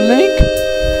that for, Link?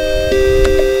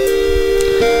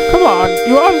 Come on,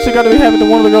 you obviously gotta be happy that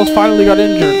one of the girls finally got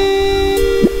injured.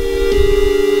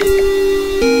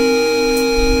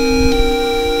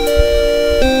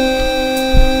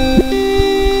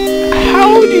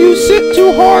 You sit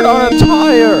too hard on a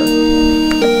tire.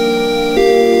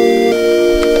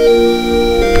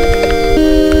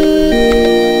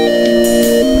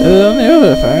 And then the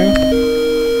other thing.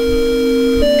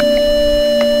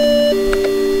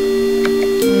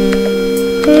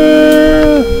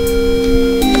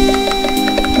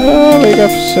 We got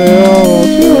for sale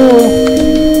fuel.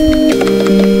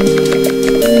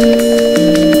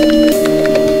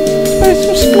 Buy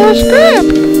some more scrap.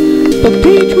 But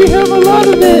Peach, we have a lot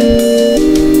of it.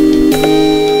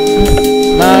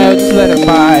 Nah, just let it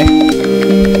buy.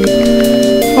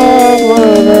 Fine,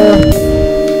 whatever.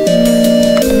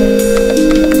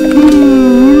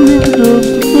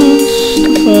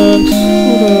 Defense.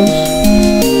 What else?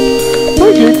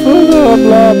 Looking for the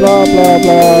blah blah blah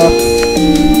blah.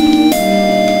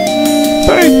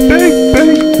 Bang bang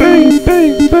bang bang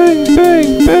bang bang bang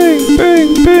bang.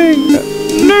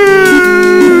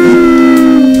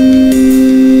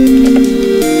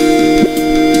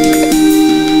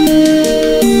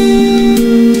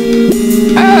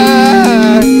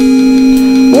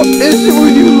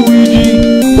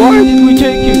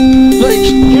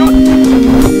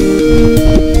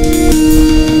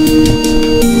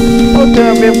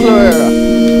 Damn, we have cholera.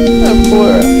 I have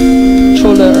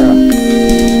cholera.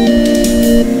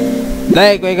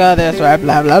 Like, we got this, right?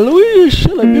 Blah blah. Luigi,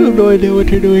 shut up. You have no idea what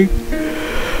you're doing.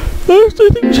 I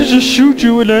think we should just shoot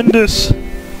you and end this.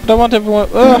 But I want everyone.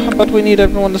 But we need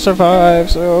everyone to survive.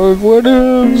 So what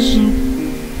else?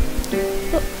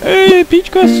 Hey, Peach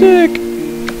got sick.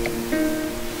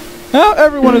 Now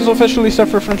everyone is officially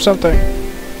suffered from something.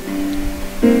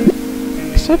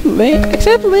 Except Link.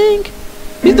 Except Link.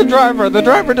 He's the driver. The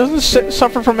driver doesn't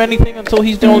suffer from anything until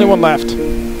he's the only one left.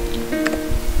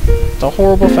 It's a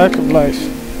horrible fact of life.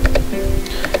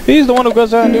 He's the one who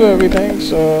goes out and do everything,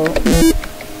 so...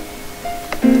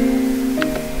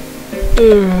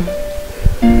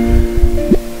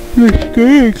 Let's go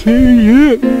and clean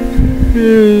it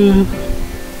up.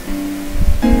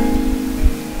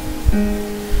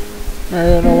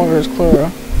 Mario no longer has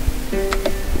cholera.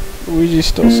 Luigi's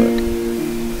still sick.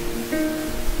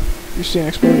 You see an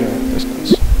explosion in the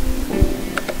distance.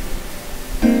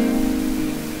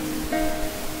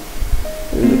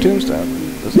 There's a tombstone in the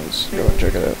distance. Go and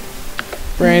check it out.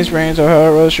 Brains, oh how I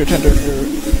relish your tender fruit.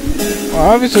 Well,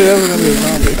 obviously that was gonna be a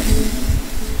zombie.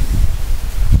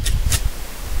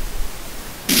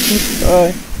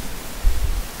 Bye.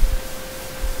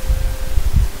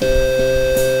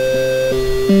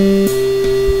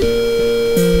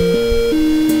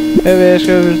 Every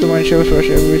covers the windshield for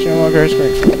which no longer has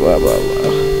green flu, blah blah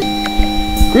blah.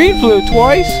 Green flu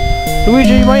twice?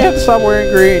 Luigi, you might have to stop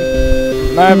wearing green.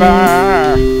 Never.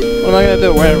 What am I gonna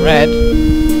do? Wear red?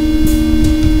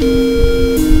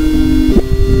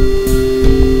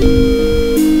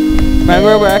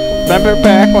 Remember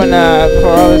back when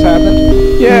before all this happened?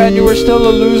 Yeah, and you were still a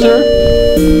loser?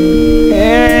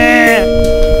 Yeah.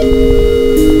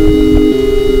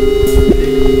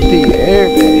 The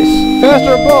airbase.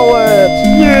 Faster bullets!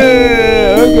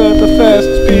 Yeah! I got the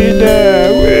fastest speed now!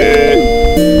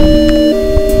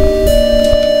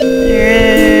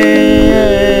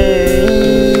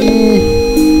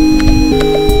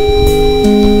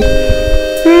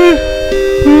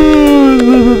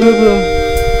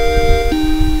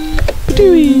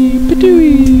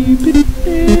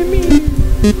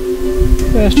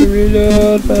 Faster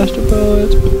reload, faster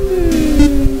bullets.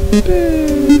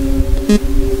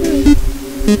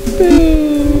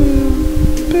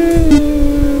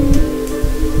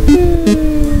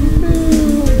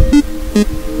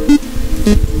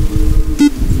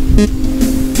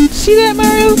 See that,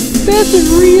 Mario? That's a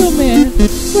real man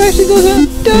who actually goes out and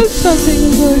does something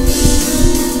in life.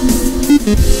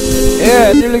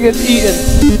 Yeah, it nearly gets eaten.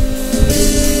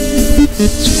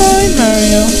 It's fine,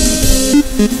 Mario.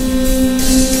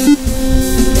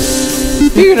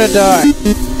 You're gonna die.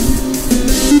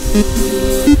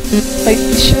 Like,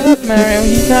 shut up, Mario.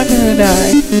 He's not gonna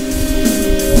die.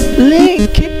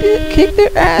 Link, kick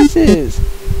their asses.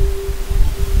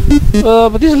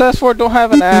 But these last four don't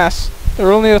have an ass.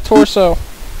 They're only a torso.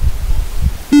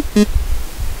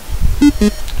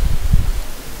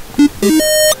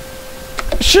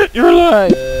 Shit, you're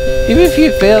alive. Even if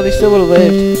you failed, he still would have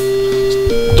lived.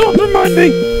 Don't remind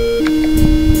me.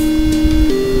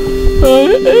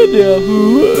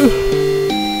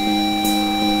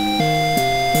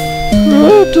 We're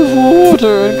out of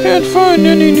water and can't find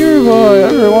any nearby.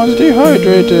 Everyone's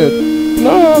dehydrated.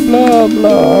 Blah blah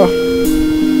blah.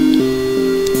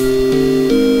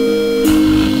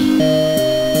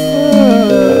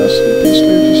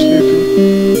 Sleepy.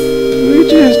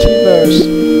 Luigi has T-virus.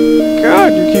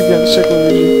 God, you keep getting sick,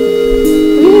 Luigi.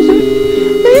 What is it?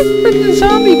 It's a freaking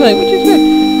zombie bite. What do you expect?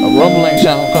 A rumbling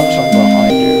sound comes from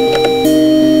behind you.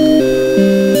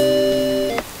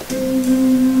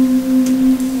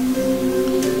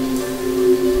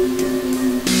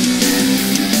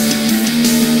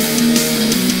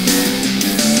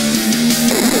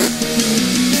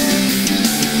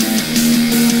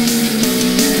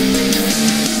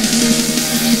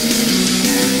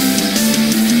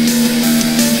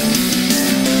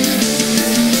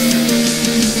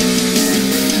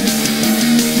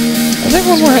 I think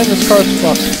when we're in this car's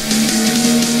fucked.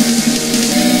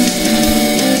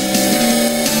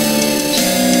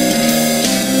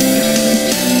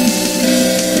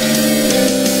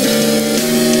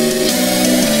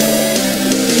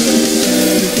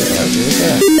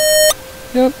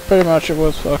 Yep, pretty much it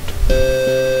was fucked.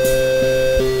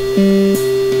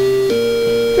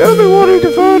 Tell me wanting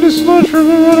to find a sludge from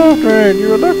the runoff drain.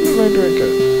 You reluctantly drink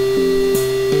it.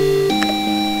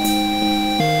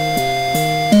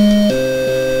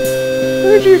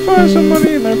 Where'd you find some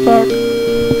money in their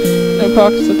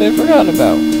pockets that they've forgotten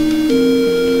about?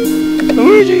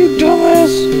 Luigi, you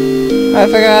dumbass! I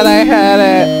forgot I had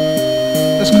it.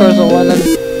 This car's a lemon.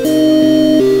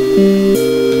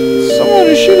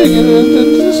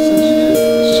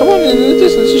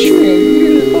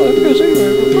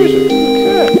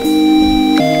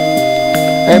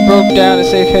 broke down a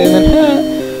safe haven.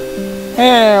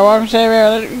 Hey, welcome to Safe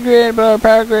Haven. Grid, but our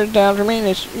power grid is down for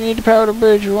maintenance. You need to power the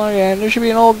bridge you want again. There should be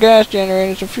an old gas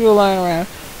generator and some fuel lying around.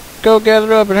 Go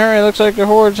gather up and hurry. Looks like the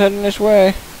horde's heading this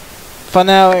way.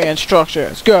 Finale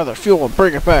instructions. Gather fuel and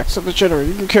bring it back to the generator.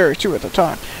 You can carry 2 at a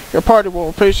time. Your party will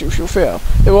replace you if you fail.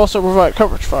 They will also provide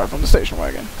coverage fire from the station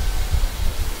wagon.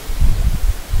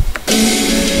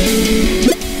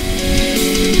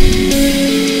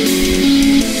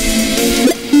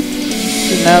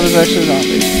 Now there's actually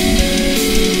zombies.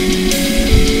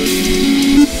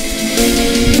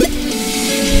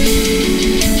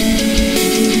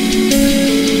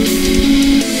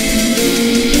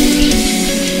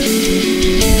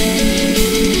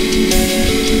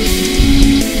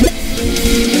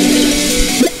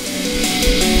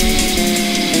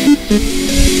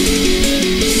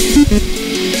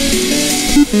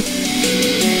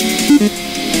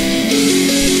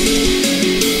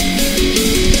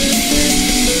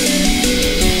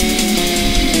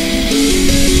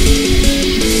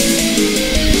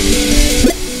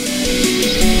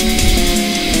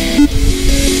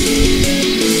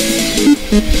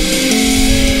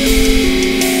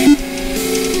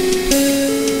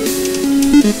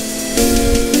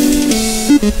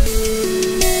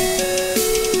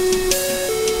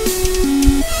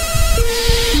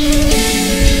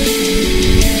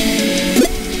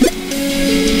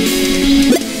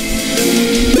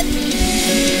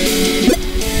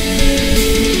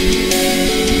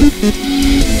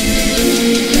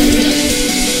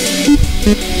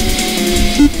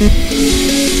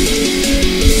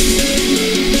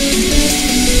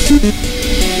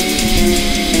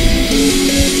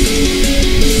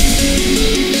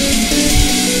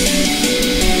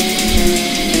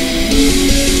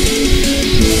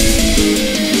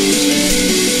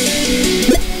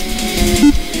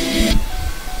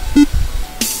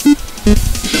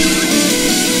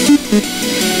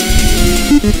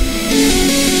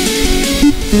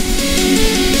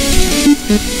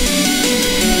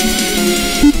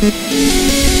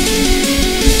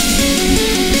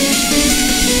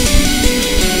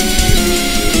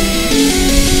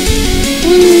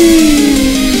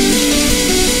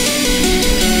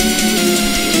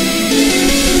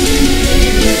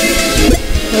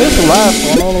 This is the last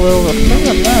one all the way over. Look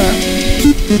at that.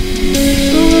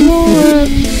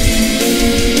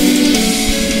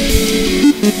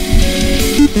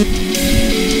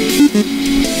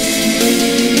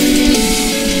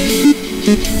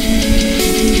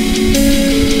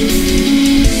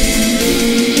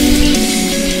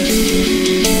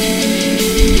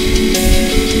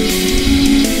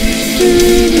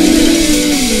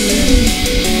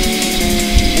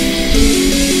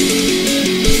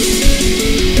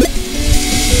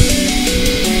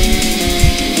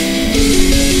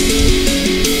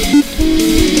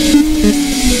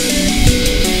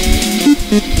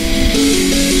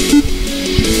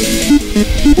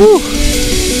 Whew.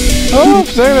 Oh, for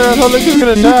a second there, I thought Luke was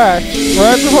gonna die.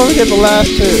 Right before we get the last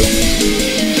 2.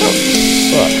 Oh,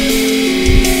 fuck.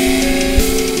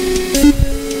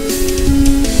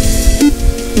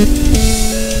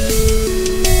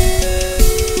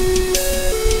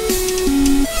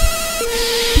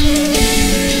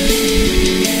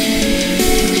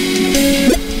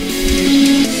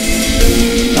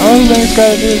 All the thing's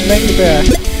gotta do is make it back.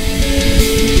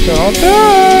 Don't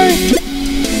die!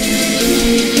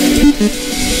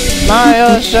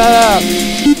 Miles, shut up!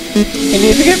 You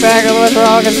need to get back, otherwise we're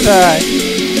all gonna die.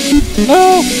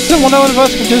 No! Then one of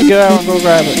us can just get out and go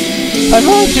grab it. I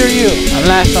volunteer you. I'm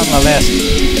last on the list.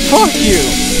 Fuck you!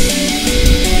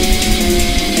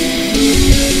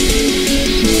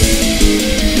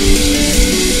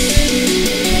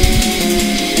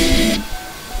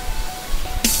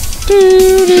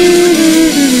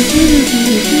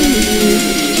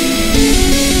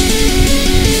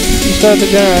 Start the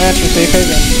generator and enter safe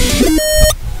haven.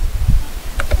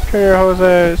 Trigger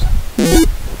hoses.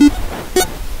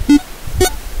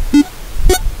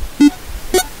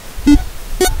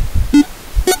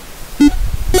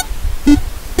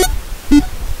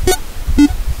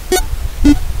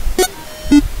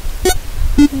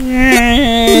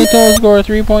 Yay! Total score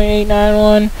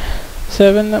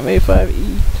 3.8917. That made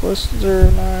 5E plus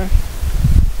 09.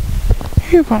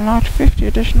 You've unlocked 50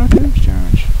 additional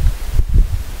tombstones.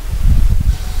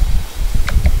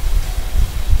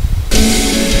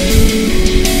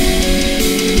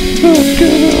 Let's go!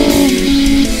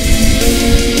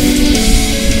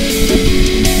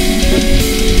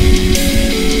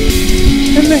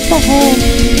 And make my home!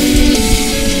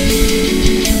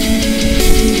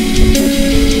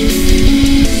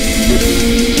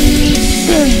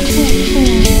 Very cool.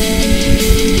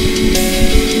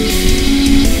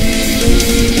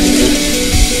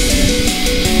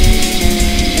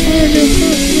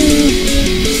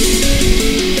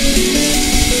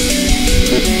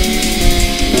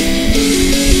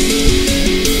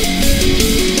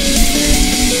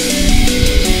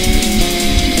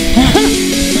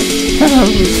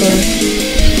 everything.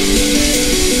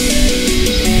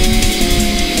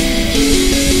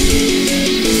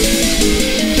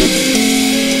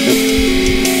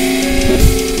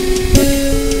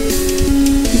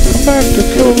 Come back to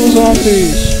kill the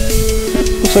zombies.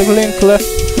 Looks like Link left.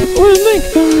 Where's Link?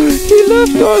 He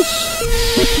left us.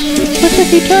 Looks like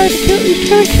he tried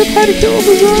to kill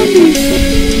the zombies.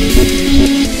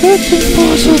 That's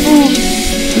impossible.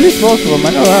 At least most of them, I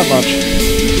know that much.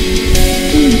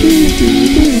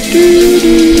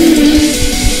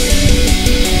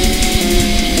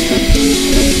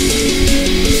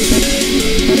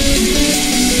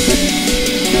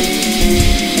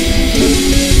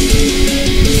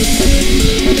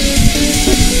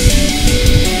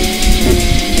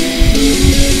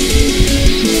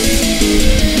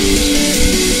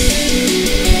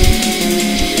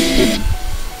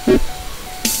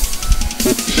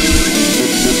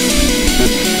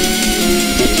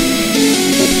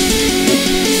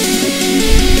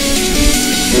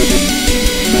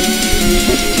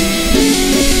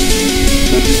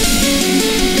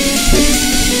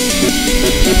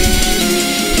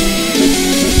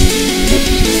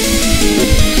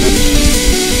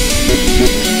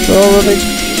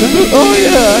 Oh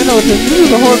yeah, I know what this is. This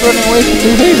is a horde running away from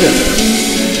New Haven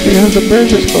because the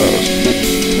bridge is closed.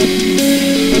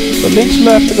 So Link's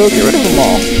left to go get rid of them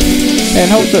all, and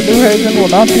hopes that New Haven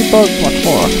will not be bugged much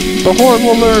more. The horde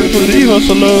will learn to leave us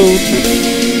alone.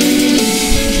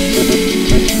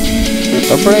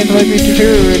 Our brains might be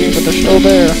deteriorating, but they're still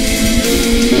there.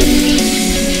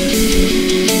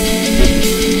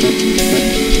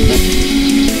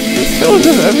 It feels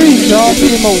as if every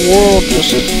zombie in the world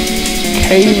just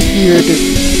came here to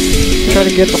try to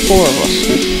get the four of us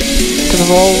because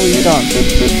of all we've done.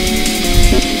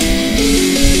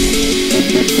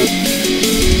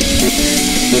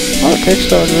 A lot of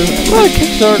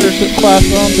Kickstarters that class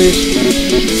zombies.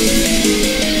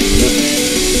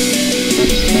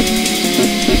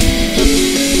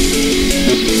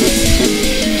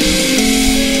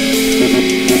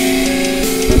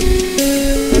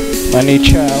 I need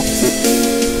chow.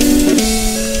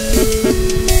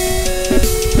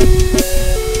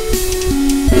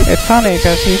 It's funny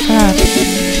because he's fat.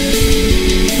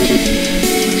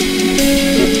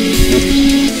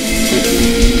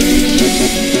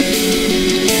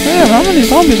 Damn, how many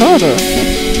zombies are there?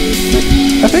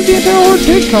 I think the entire horde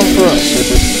did come for us.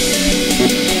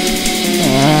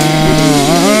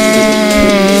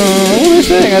 What are they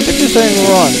saying? I think they're saying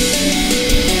run.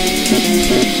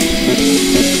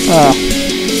 Ah.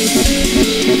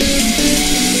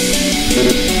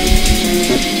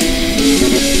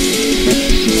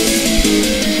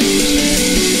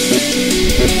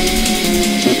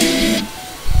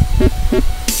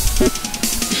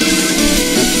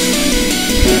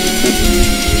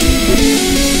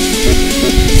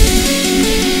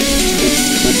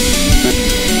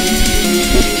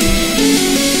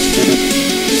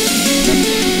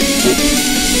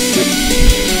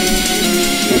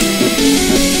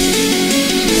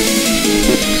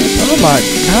 Oh my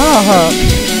god!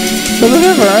 Does it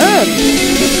ever end?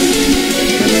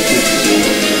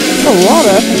 A lot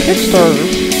of effing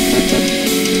Kickstarters.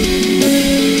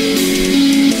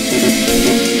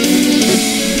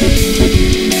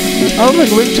 I don't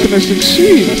think Link's gonna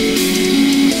succeed.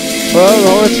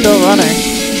 Well, it's still running.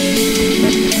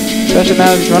 Especially now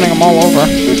that he's running them all over.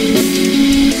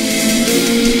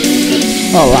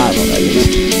 A lot of them, at least.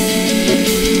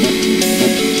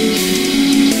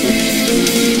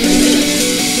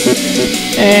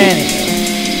 Anyway.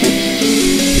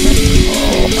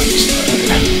 Oh my god.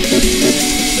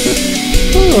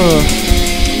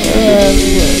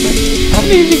 How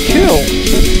many did he kill?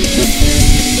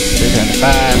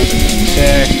 305,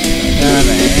 6, 7,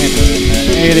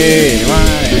 8,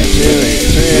 81, 82,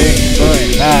 83,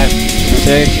 45,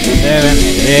 6, 7,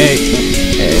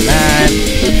 88, 89,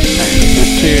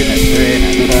 92,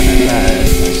 93, 94,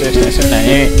 95, 96, 97,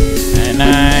 98,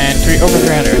 99, over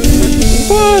 300.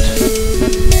 What?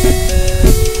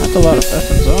 That's a lot of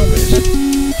effing zombies.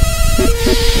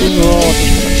 These are all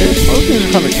just most of these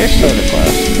are from the Kickstarter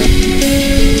class.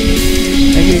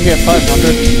 Think you can get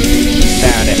 500?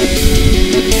 Doubt it.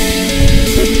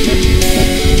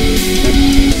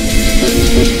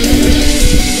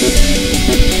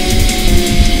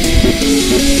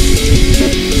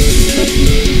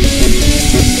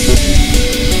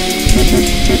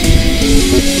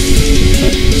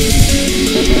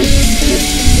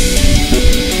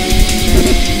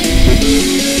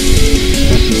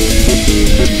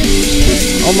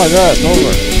 Oh my god, it's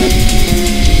over.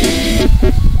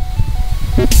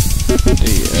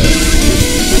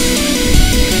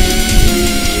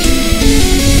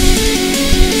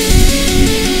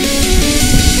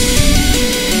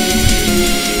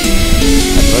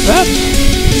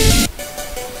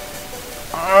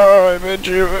 hurt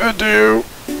you. I do.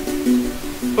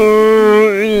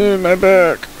 My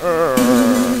back.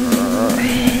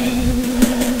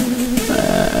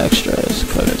 Extras,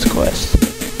 Codex Quest.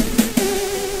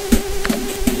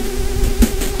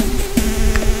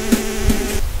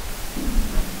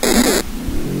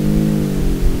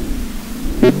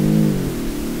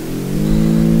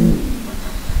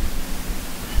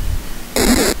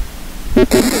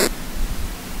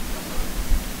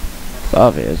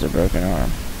 Bobby has a broken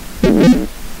arm.